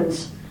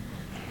Coleman's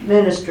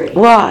ministry.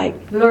 Right.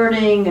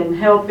 Learning and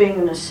helping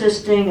and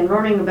assisting and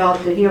learning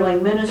about the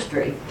healing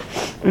ministry.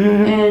 Mm-hmm.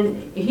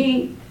 And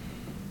he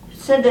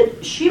said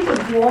that she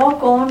would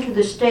walk onto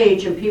the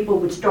stage and people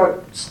would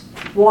start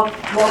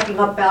walking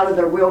up out of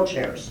their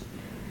wheelchairs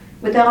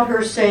without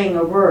her saying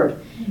a word.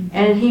 Mm-hmm.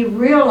 And he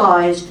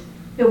realized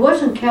it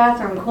wasn't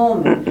Catherine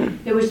Coleman.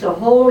 Mm-hmm. It was the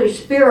Holy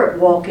Spirit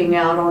walking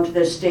out onto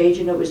the stage,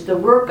 and it was the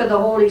work of the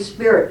Holy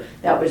Spirit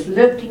that was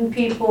lifting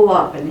people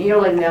up and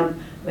healing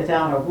them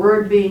without a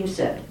word being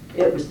said.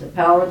 It was the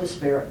power of the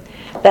Spirit.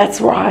 That's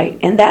right.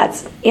 And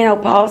that's, you know,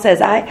 Paul says,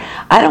 I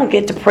don't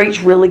get to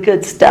preach really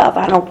good stuff.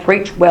 I don't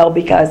preach well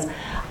because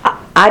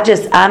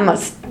I'm a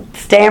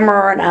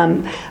stammerer,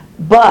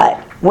 but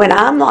when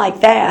I'm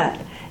like that,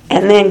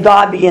 and then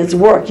God begins to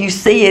work, you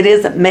see it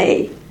isn't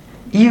me.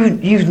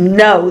 You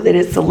know that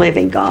it's the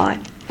living God.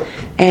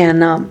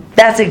 And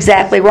that's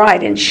exactly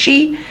right. And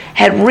she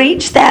had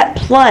reached that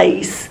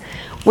place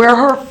where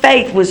her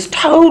faith was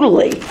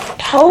totally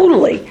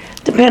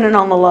dependent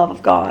on the love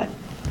of God.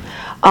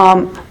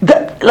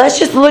 Let's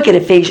just look at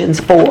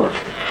Ephesians 4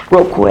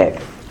 real quick.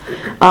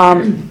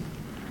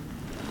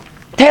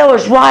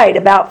 Taylor's right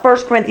about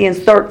 1 Corinthians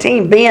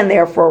 13 being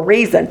there for a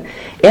reason.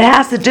 It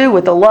has to do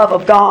with the love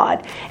of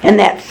God and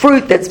that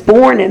fruit that's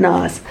born in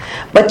us.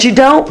 But you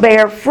don't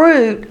bear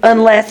fruit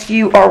unless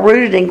you are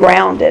rooted and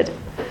grounded,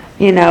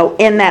 you know,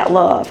 in that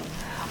love.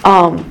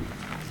 Come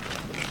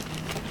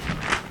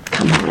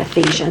on,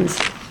 Ephesians.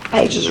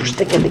 Pages are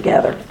sticking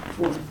together.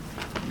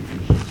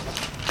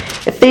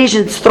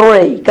 Ephesians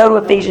 3. Go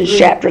to Ephesians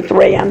chapter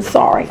 3. I'm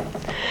sorry.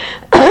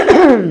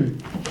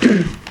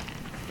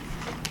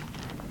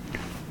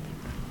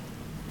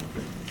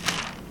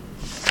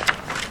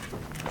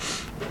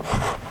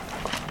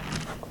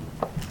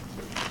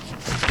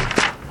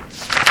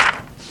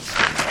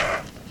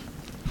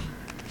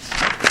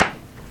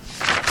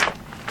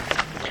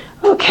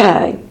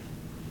 Okay.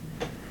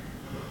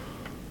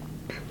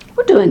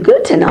 We're doing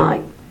good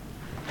tonight.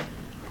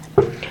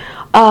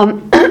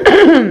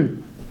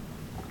 The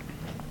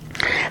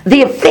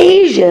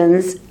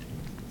Ephesians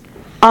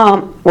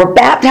were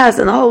baptized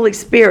in the Holy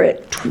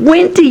Spirit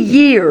 20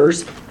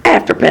 years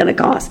after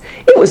Pentecost.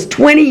 It was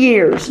 20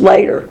 years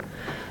later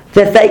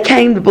that they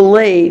came to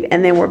believe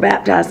and then were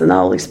baptized in the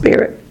Holy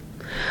Spirit.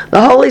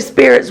 The Holy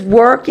Spirit's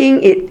working.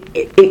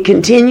 It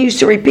continues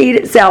to repeat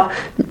itself.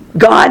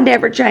 God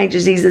never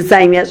changes. He's the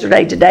same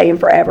yesterday, today, and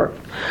forever.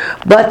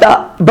 But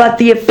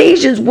the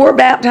Ephesians were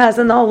baptized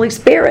in the Holy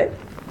Spirit.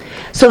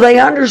 So they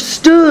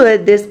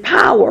understood this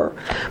power.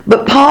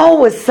 But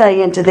Paul was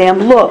saying to them,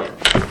 look,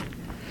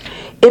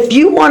 if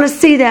you want to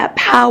see that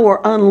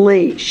power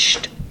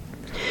unleashed,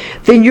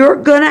 then you're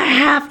going to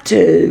have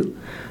to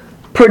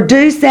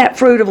produce that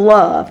fruit of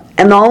love.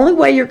 And the only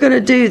way you're going to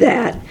do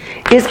that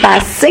is by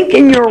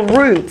sinking your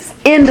roots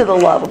into the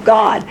love of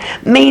God.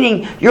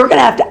 Meaning you're going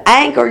to have to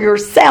anchor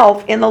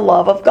yourself in the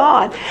love of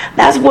God.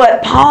 That's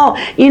what Paul,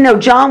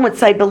 John would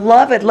say,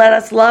 beloved, let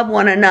us love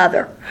one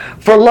another.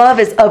 For love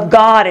is of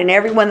God, and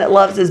everyone that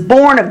loves is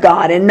born of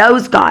God and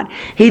knows God.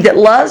 He that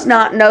loves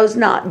not knows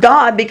not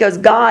God, because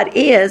God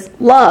is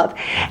love.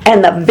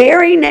 And the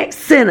very next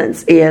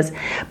sentence is,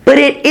 but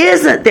it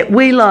isn't that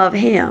we love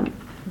Him.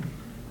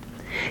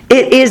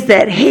 It is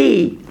that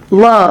He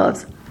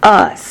loves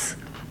us.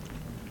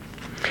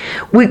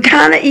 We've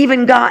kind of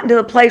even gotten to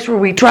the place where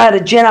we try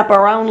to gin up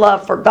our own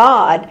love for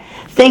God,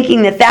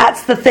 thinking that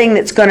that's the thing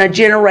that's going to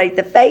generate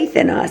the faith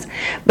in us.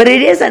 But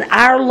it isn't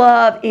our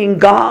love in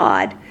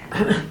God,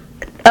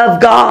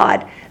 of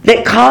God,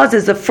 that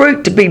causes a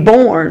fruit to be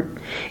born.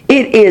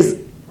 It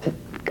is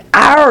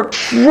our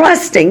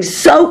trusting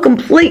so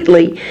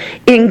completely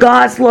in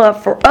God's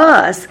love for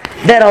us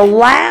that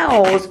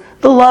allows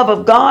the love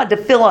of God to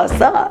fill us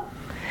up.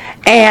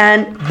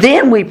 And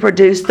then we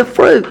produce the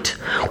fruit.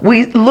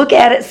 We look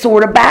at it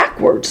sort of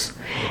backwards.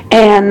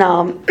 And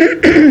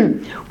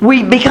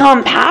we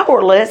become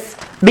powerless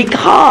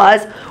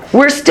because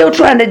we're still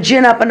trying to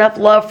gin up enough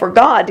love for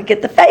God to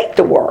get the faith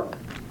to work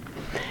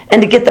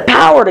and to get the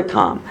power to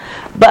come.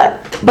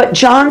 But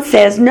John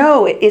says,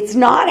 no, it's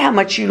not how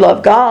much you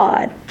love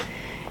God.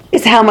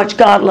 It's how much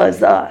God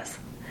loves us.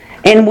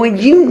 And when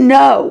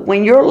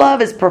your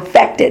love is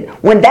perfected,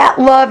 when that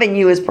love in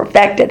you is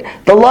perfected,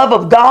 the love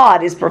of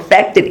God is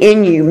perfected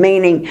in you,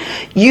 meaning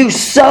you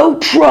so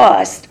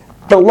trust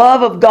the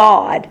love of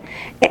God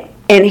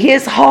and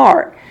His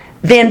heart,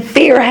 then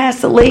fear has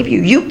to leave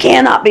you. You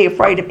cannot be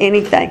afraid of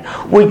anything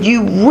when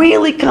you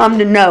really come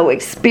to know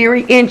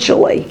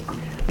experientially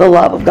the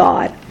love of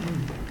God.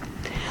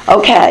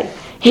 Okay,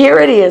 here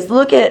it is.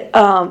 Look at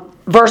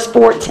verse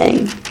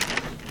 14.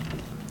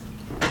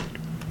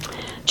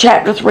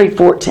 Chapter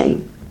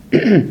 3:14.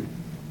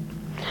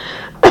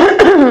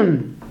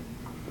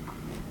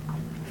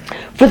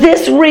 For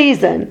this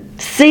reason,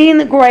 seeing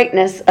the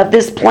greatness of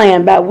this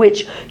plan by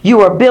which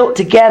you are built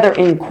together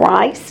in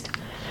Christ,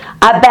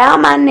 I bow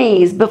my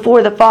knees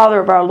before the Father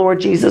of our Lord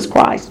Jesus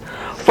Christ,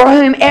 for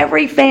whom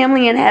every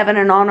family in heaven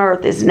and on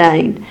earth is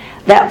named,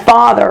 that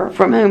Father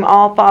from whom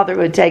all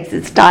fatherhood takes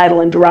its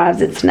title and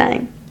derives its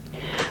name.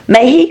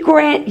 May He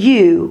grant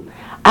you,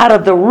 out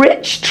of the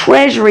rich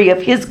treasury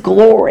of His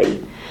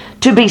glory,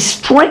 to be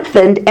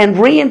strengthened and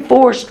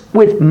reinforced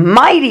with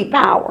mighty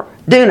power,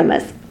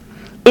 dunamis,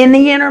 in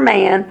the inner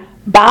man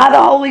by the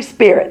Holy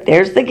Spirit,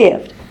 there's the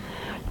gift,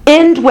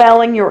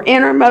 indwelling your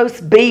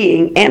innermost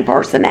being and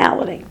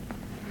personality.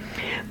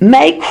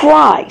 May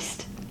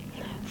Christ,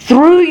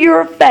 through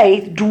your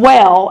faith,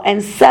 dwell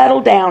and settle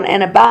down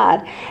and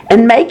abide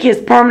and make His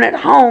permanent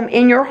home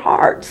in your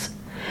hearts.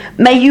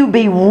 May you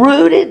be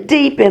rooted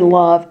deep in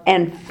love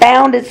and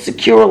founded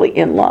securely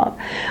in love.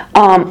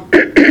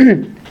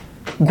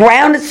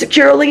 Grounded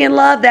securely in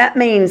love, that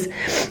means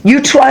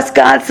you trust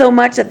God so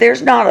much that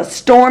there's not a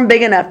storm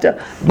big enough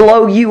to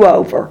blow you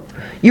over.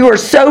 You are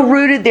so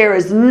rooted, there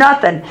is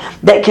nothing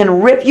that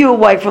can rip you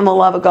away from the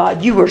love of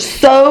God. You are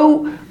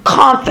so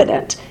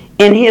confident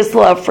in His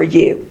love for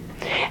you.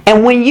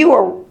 And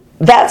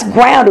that's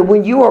grounded.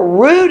 When you are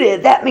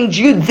rooted, that means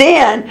you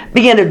then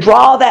begin to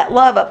draw that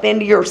love up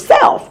into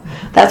yourself.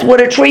 That's what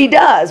a tree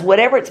does.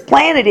 Whatever it's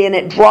planted in,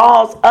 it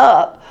draws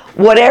up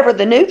whatever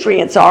the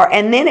nutrients are,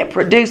 and then it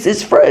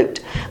produces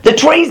fruit. The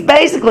tree's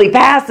basically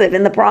passive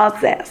in the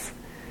process,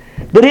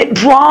 but it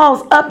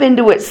draws up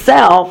into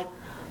itself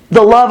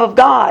the love of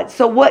God.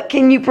 So what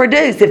can you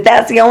produce if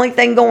that's the only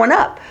thing going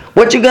up?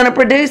 What you're going to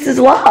produce is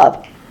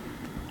love,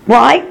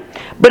 right?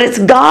 But it's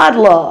God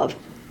love,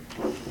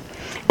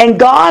 and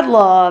God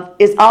love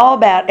is all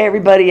about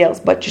everybody else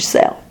but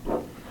yourself.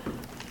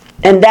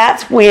 And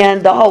that's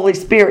when the Holy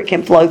Spirit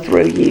can flow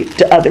through you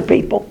to other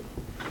people.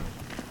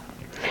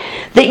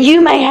 That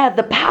you may have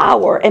the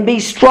power and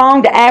be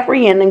strong to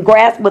apprehend and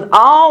grasp with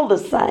all the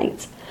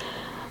saints,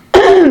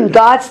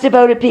 God's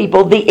devoted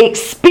people, the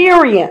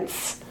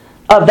experience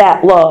of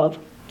that love.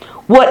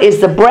 What is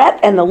the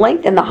breadth and the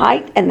length and the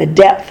height and the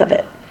depth of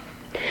it?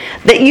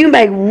 That you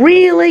may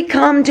really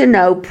come to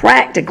know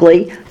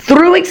practically,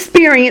 through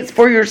experience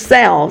for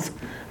yourselves,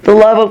 the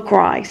love of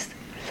Christ,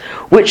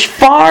 which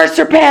far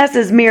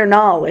surpasses mere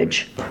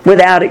knowledge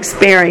without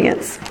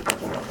experience.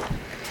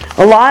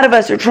 A lot of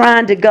us are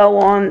trying to go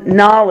on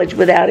knowledge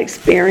without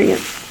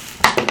experience.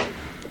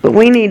 But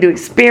we need to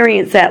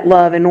experience that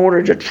love in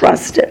order to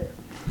trust it.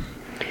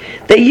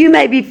 That you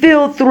may be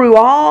filled through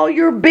all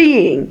your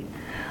being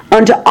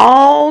unto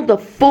all the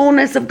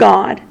fullness of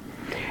God,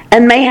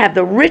 and may have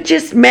the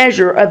richest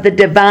measure of the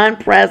divine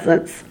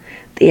presence,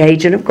 the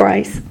agent of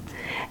grace,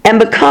 and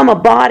become a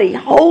body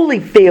wholly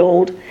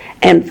filled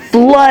and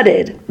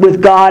flooded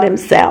with God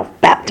Himself,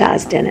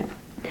 baptized in it.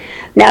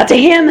 Now to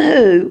Him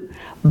who,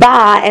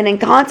 by and in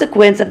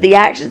consequence of the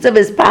actions of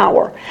His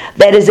power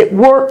that is at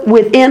work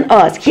within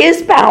us,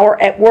 His power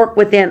at work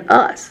within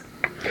us,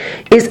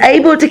 is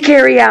able to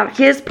carry out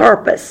His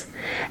purpose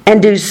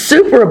and do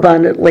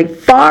superabundantly,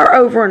 far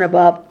over and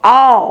above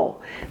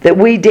all that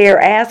we dare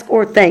ask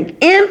or think,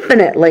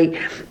 infinitely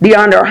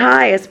beyond our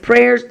highest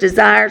prayers,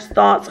 desires,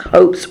 thoughts,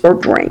 hopes, or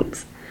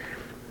dreams.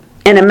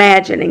 And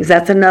imaginings,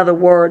 that's another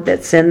word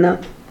that's in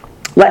the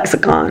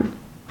lexicon.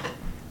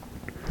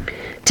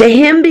 To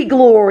Him be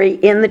glory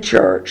in the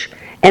church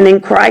and in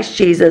Christ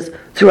Jesus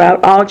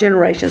throughout all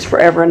generations,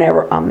 forever and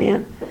ever.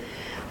 Amen.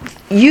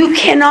 You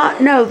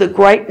cannot know the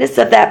greatness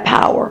of that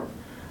power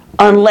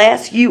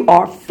unless you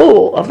are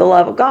full of the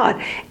love of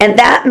God. And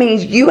that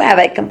means you have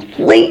a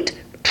complete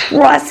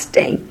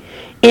trusting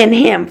in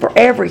Him for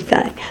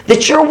everything.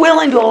 That you're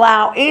willing to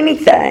allow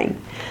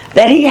anything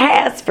that He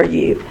has for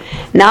you.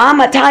 Now, I'm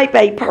a type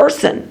A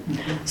person,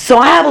 so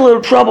I have a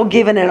little trouble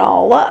giving it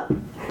all up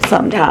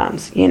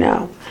sometimes, you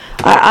know.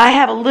 I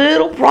have a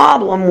little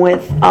problem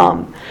with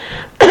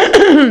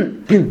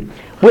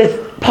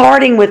with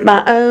parting with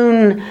my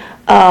own,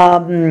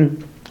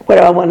 what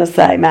do I want to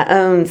say, my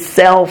own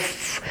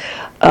self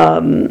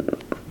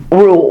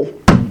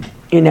rule.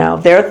 You know,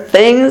 there are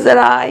things that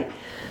I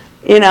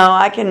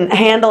can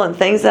handle and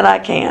things that I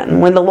can't.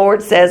 And when the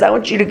Lord says, I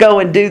want you to go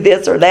and do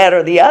this or that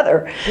or the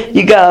other,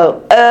 you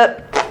go,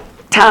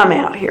 time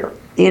out here,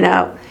 you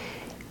know.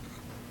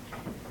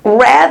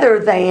 Rather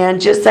than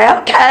just say,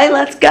 okay,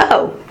 let's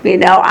go. You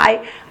know,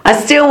 I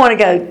still want to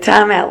go,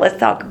 time out, let's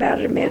talk about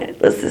it a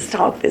minute. Let's just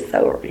talk this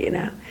over, you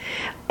know.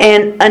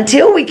 And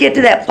until we get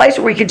to that place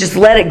where we can just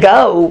let it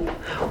go,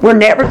 we're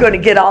never going to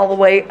get all the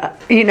way,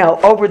 you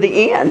know, over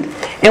the end.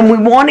 And we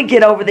want to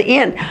get over the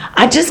end.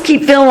 I just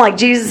keep feeling like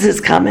Jesus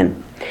is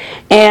coming.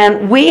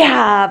 And we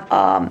have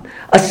a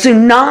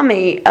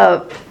tsunami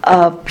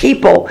of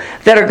people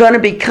that are going to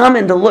be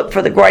coming to look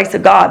for the grace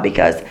of God,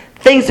 because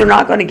things are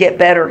not going to get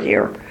better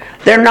here.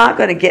 They're not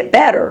going to get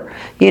better.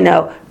 You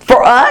know,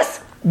 for us,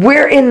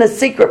 we're in the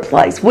secret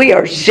place. We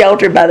are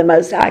sheltered by the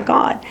Most High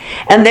God.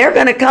 And they're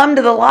going to come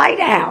to the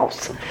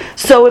lighthouse.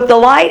 So if the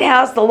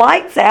lighthouse, the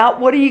light's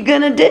out, what are you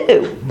going to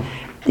do?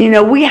 You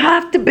know, we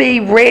have to be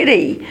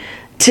ready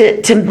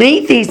to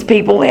meet these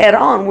people head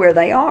on where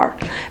they are.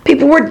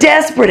 People were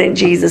desperate in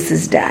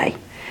Jesus' day.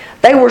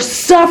 They were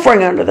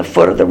suffering under the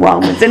foot of the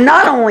Romans. And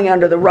not only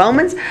under the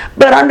Romans,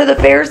 but under the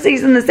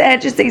Pharisees and the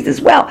Sadducees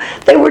as well.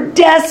 They were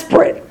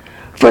desperate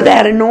for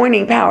that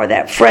anointing power,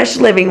 that fresh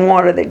living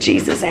water that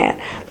Jesus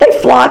had. They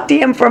flocked to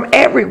Him from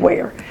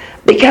everywhere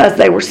because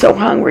they were so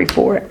hungry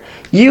for it.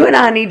 You and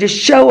I need to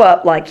show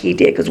up like He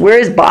did, because we're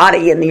His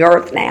body in the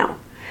earth now.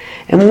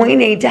 And we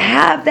need to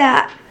have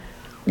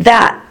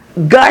that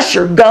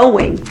gusher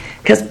going,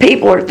 because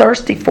people are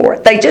thirsty for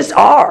it. They just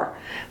are.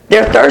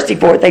 They're thirsty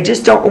for it. They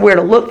just don't know where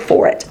to look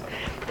for it.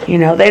 You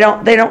know, they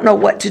don't know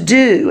what to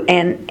do,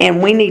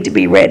 and we need to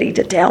be ready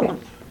to tell them.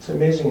 It's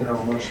amazing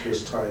how much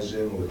this ties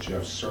in with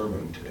Jeff's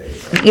sermon today.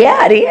 Right?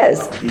 Yeah, it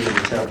is. Being the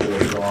temple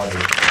of God.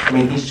 I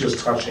mean, he's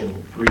just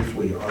touching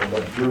briefly on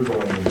what you're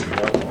going into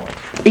that on.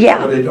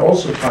 Yeah. But it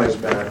also ties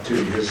back to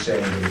his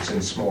saying that it's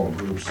in small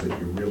groups that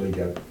you really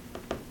get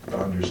the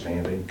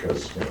understanding,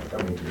 because, you know,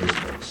 coming to this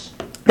place.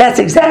 That's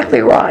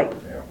exactly right.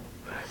 Yeah.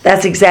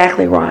 That's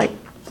exactly right.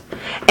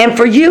 And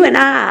for you and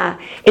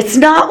I, it's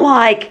not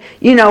like,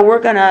 you know,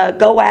 we're going to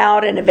go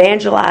out and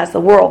evangelize the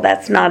world.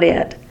 That's not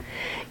it.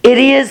 It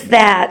is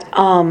that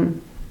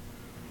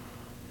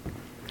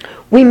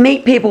we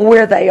meet people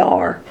where they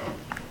are.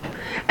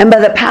 And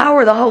by the power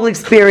of the Holy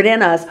Spirit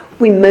in us,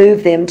 we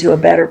move them to a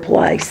better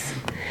place.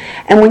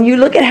 And when you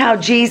look at how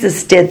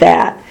Jesus did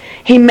that,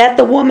 He met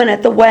the woman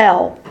at the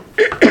well.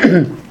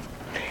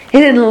 He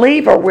didn't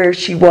leave her where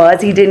she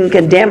was. He didn't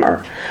condemn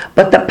her.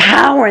 But the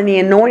power and the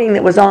anointing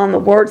that was on the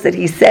words that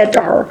He said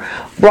to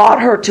her brought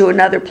her to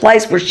another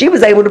place where she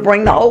was able to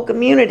bring the whole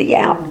community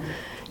out.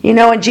 You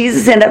know, and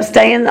Jesus ended up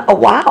staying a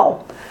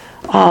while,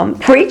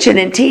 preaching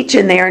and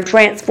teaching there and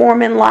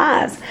transforming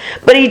lives.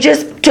 But He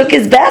just took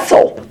His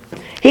vessel.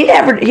 He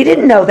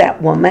didn't know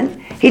that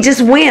woman. He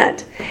just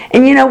went.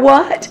 And you know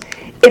what?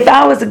 If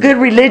I was a good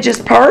religious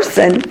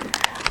person,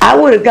 I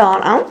would have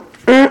gone,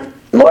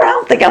 Lord, I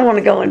don't think I want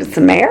to go into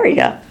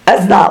Samaria.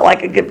 That's not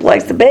like a good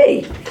place to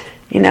be.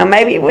 You know,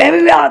 maybe we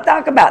ought to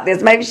talk about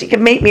this. Maybe she could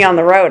meet me on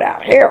the road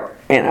out here,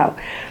 you know.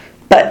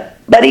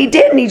 But He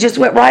didn't. He just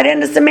went right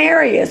into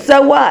Samaria.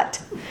 So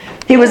what?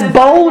 He was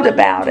bold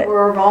about it.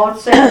 I'll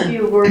say a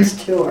few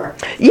words to her.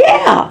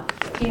 Yeah.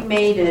 He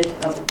made it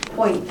a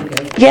point to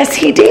go. Yes,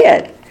 he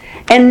did.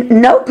 And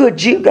no good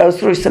Jew goes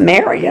through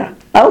Samaria.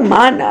 Oh,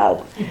 my,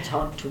 no. And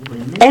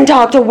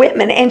talk to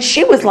women. And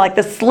she was like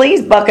the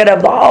sleaze bucket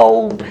of the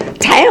whole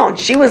town.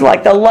 She was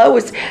like the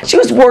lowest. She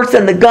was worse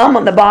than the gum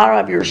on the bottom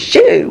of your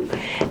shoe.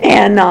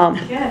 And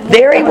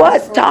there he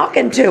was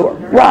talking to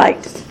her.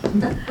 Right.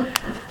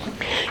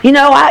 You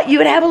know, you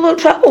would have a little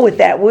trouble with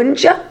that,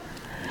 wouldn't you?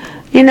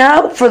 You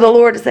know, for the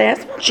Lord to say, I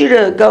want you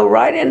to go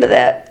right into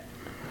that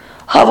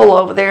hovel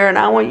over there, and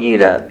I want you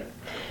to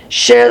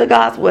share the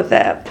gospel with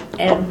that.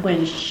 And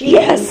when she,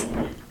 yes,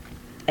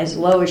 as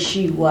low as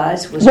she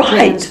was right,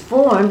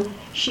 transformed,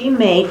 she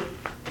made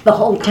the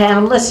whole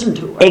town listen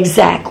to her.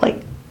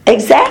 Exactly.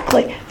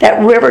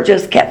 That river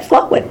just kept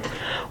flowing.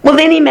 Well,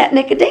 then he met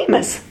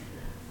Nicodemus.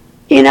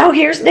 You know,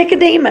 here's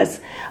Nicodemus,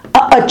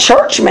 a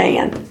church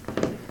man.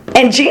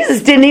 And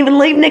Jesus didn't even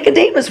leave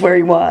Nicodemus where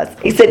he was.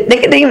 He said,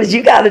 Nicodemus,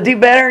 you got to do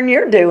better than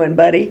you're doing,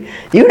 buddy.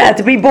 You have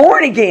to be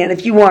born again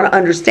if you want to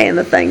understand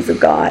the things of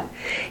God.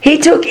 He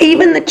took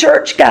even the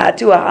church guy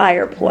to a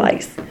higher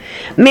place.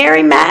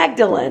 Mary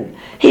Magdalene,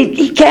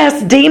 he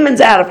cast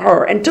demons out of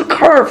her and took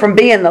her from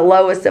being the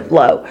lowest of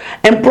low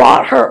and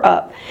brought her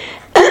up.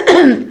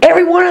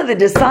 Every one of the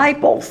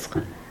disciples,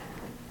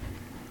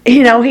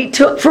 you know, he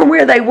took from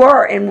where they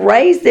were and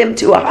raised them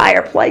to a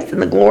higher place in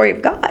the glory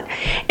of God.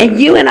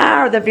 And you and I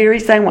are the very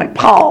same way.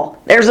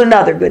 Paul, there's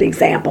another good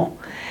example.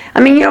 I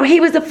mean, you know, he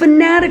was a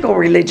fanatical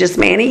religious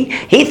man.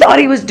 He thought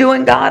he was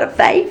doing God a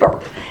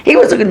favor. He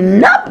was a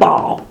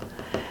nutball,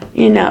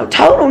 you know,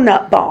 total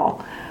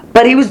nutball.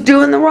 But he was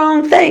doing the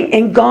wrong thing.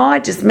 And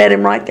God just met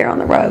him right there on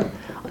the road.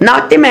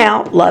 Knocked him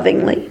out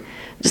lovingly.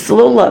 Just a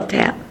little love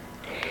tap.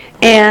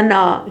 And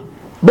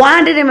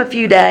blinded him a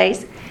few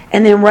days.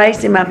 And then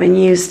raised him up and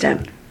used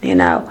him, you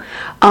know.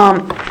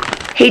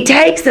 He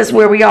takes us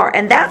where we are,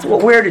 and that's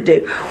what we're to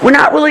do. We're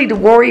not really to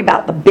worry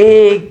about the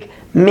big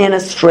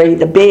ministry,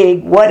 the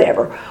big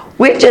whatever.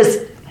 We're just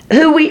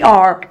who we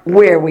are,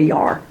 where we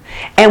are.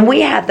 And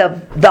we have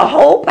the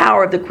whole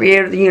power of the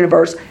Creator of the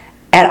universe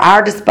at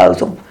our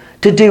disposal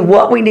to do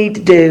what we need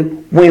to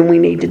do when we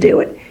need to do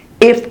it,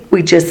 if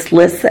we just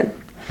listen.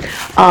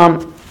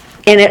 And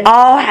it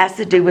all has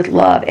to do with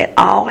love. It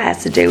all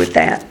has to do with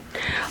that.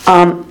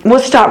 We'll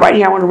stop right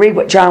here. I want to read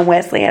what John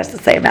Wesley has to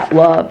say about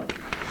love.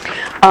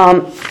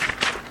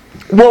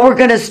 What we're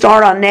going to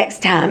start on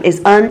next time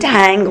is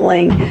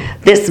untangling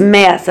this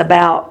mess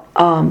about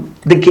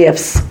the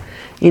gifts,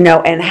 you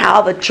know, and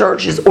how the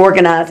church is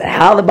organized and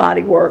how the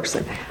body works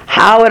and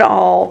how it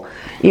all,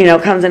 you know,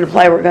 comes into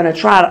play. We're going to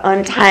try to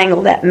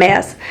untangle that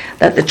mess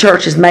that the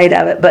church is made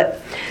of it. But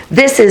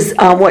this is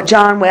what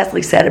John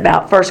Wesley said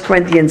about 1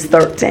 Corinthians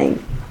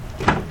 13.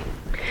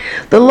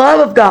 The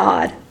love of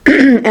God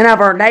and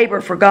of our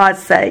neighbor for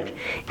God's sake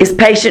is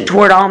patient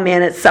toward all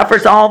men. It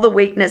suffers all the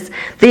weakness,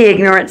 the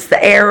ignorance,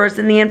 the errors,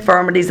 and the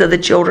infirmities of the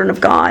children of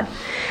God,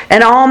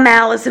 and all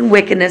malice and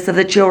wickedness of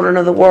the children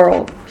of the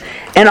world.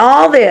 And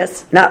all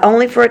this, not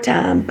only for a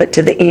time, but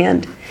to the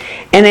end.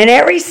 And in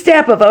every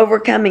step of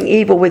overcoming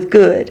evil with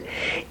good,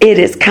 it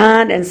is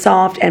kind and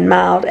soft and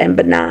mild and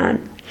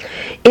benign.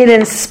 It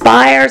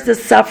inspires the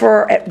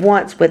sufferer at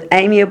once with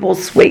amiable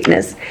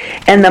sweetness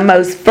and the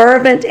most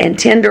fervent and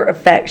tender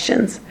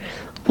affections.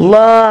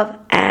 Love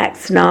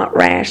acts not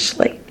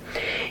rashly.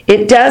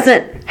 It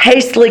doesn't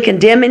hastily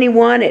condemn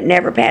anyone. It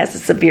never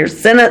passes severe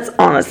sentence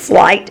on a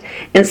slight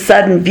and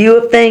sudden view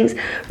of things,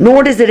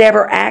 nor does it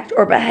ever act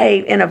or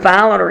behave in a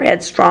violent or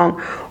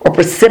headstrong or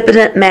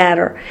precipitate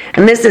manner.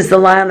 And this is the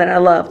line that I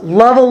love.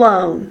 Love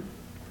alone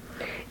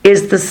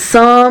is the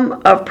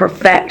sum of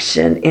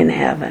perfection in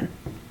heaven.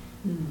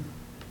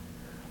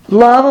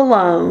 Love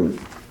alone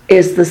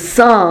is the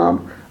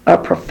sum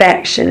of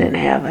perfection in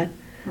heaven.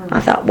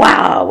 I thought,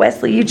 wow,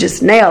 Wesley, you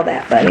just nailed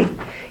that, buddy.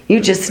 You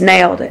just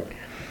nailed it.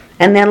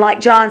 And then like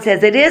John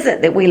says, it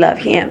isn't that we love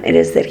him. It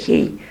is that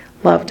he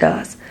loved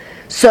us.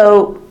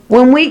 So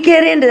when we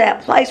get into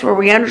that place where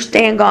we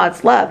understand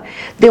God's love,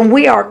 then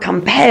we are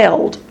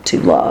compelled to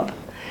love.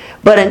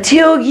 But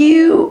until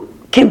you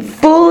can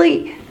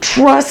fully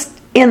trust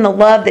in the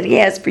love that he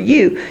has for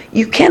you,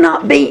 you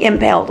cannot be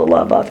impelled to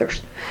love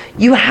others.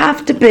 You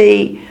have to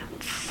be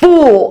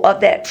full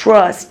of that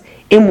trust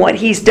in what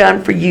he's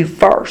done for you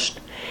first.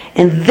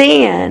 And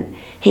then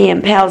he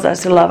impels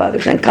us to love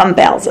others and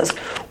compels us.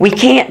 We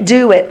can't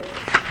do it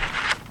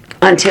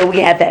until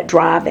we have that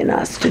drive in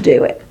us to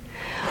do it.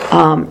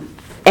 And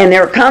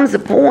there comes a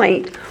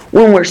point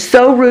when we're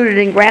so rooted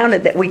and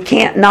grounded that we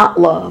can't not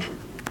love.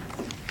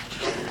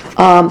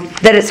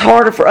 That it's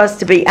harder for us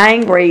to be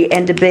angry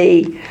and to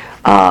be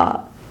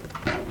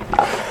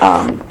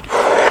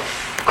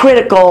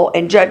critical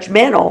and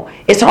judgmental.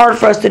 It's harder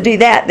for us to do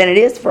that than it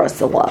is for us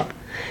to love.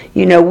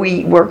 You know,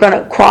 we're going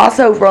to cross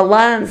over a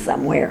line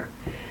somewhere.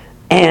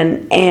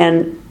 And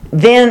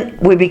then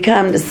we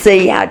become to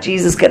see how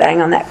Jesus could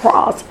hang on that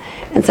cross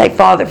and say,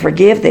 Father,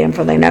 forgive them,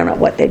 for they know not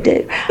what they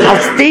do.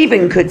 How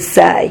Stephen could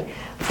say,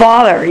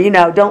 Father, you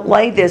know, don't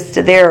lay this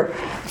to their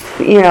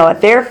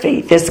at their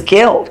feet, this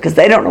guilt, because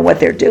they don't know what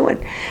they're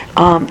doing.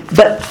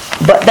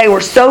 But they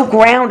were so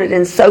grounded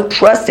and so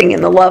trusting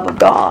in the love of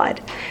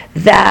God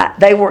that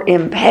they were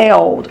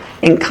impelled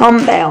and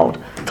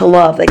compelled to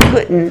love. They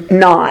couldn't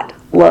not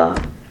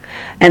love.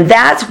 And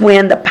that's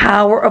when the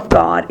power of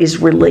God is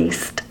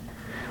released.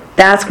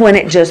 That's when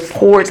it just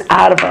pours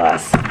out of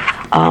us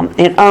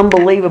in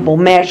unbelievable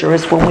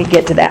measures when we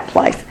get to that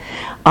place.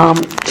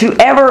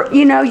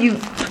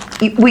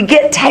 We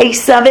get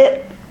tastes of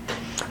it.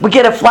 We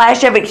get a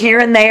flash of it here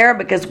and there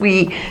because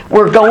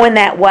we're going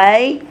that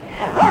way.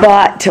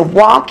 But to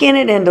walk in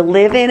it and to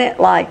live in it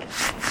like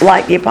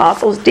the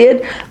apostles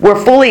did,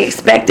 we're fully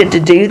expected to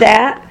do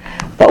that.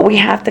 But we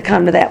have to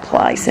come to that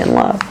place in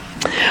love.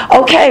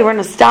 Okay, we're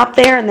going to stop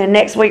there, and then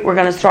next week we're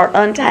going to start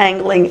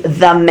untangling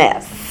the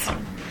mess.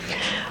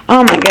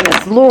 Oh my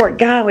goodness, Lord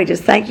God, we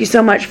just thank you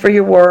so much for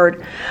your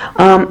word.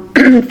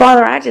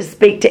 Father, I just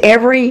speak to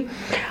every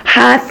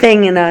high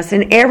thing in us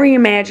and every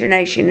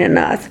imagination in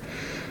us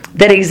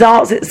that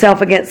exalts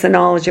itself against the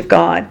knowledge of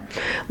God.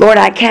 Lord,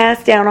 I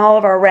cast down all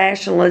of our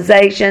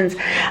rationalizations.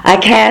 I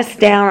cast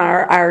down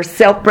our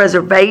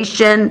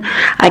self-preservation.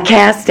 I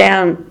cast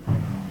down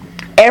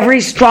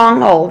every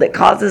stronghold that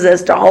causes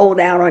us to hold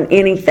out on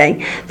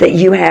anything that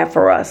you have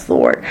for us,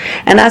 Lord.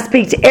 And I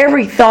speak to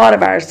every thought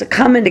of ours to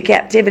come into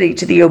captivity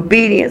to the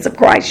obedience of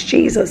Christ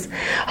Jesus.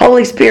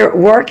 Holy Spirit,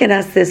 work in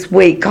us this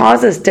week.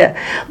 Cause us to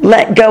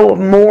let go of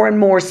more and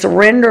more,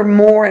 surrender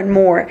more and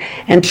more,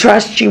 and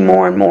trust you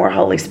more and more,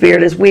 Holy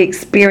Spirit, as we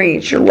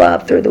experience your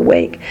love through the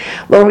week.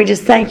 Lord, we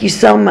just thank you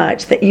so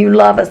much that you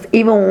love us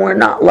even when we're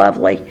not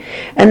lovely,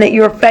 and that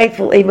you're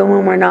faithful even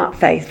when we're not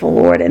faithful,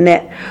 Lord, and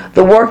that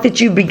the work that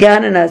you've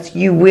begun in us,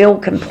 you will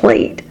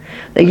complete.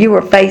 That you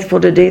are faithful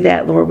to do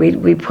that, Lord.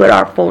 We put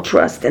our full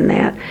trust in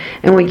that,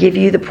 and we give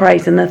you the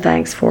praise and the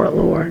thanks for it,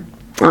 Lord.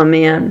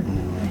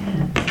 Amen.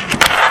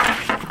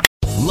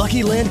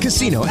 Lucky Land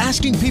Casino,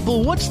 asking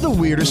people, what's the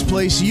weirdest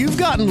place you've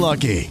gotten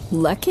lucky?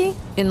 Lucky?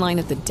 In line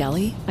at the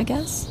deli, I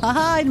guess?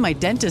 Aha, in my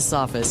dentist's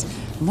office.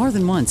 More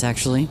than once,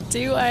 actually.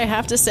 Do I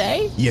have to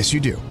say? Yes, you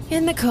do.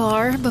 In the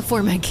car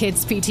before my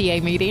kids'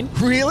 PTA meeting.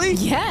 Really?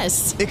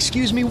 Yes.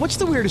 Excuse me, what's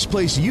the weirdest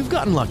place you've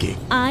gotten lucky?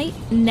 I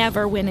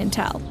never win and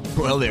tell.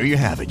 Well, there you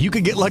have it. You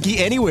can get lucky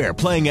anywhere,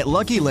 playing at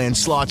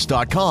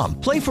LuckyLandSlots.com.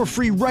 Play for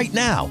free right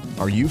now.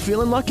 Are you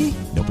feeling lucky?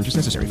 No purchase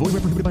necessary. Void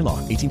where prohibited by law.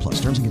 18+.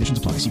 Terms and conditions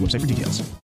apply. See website for details.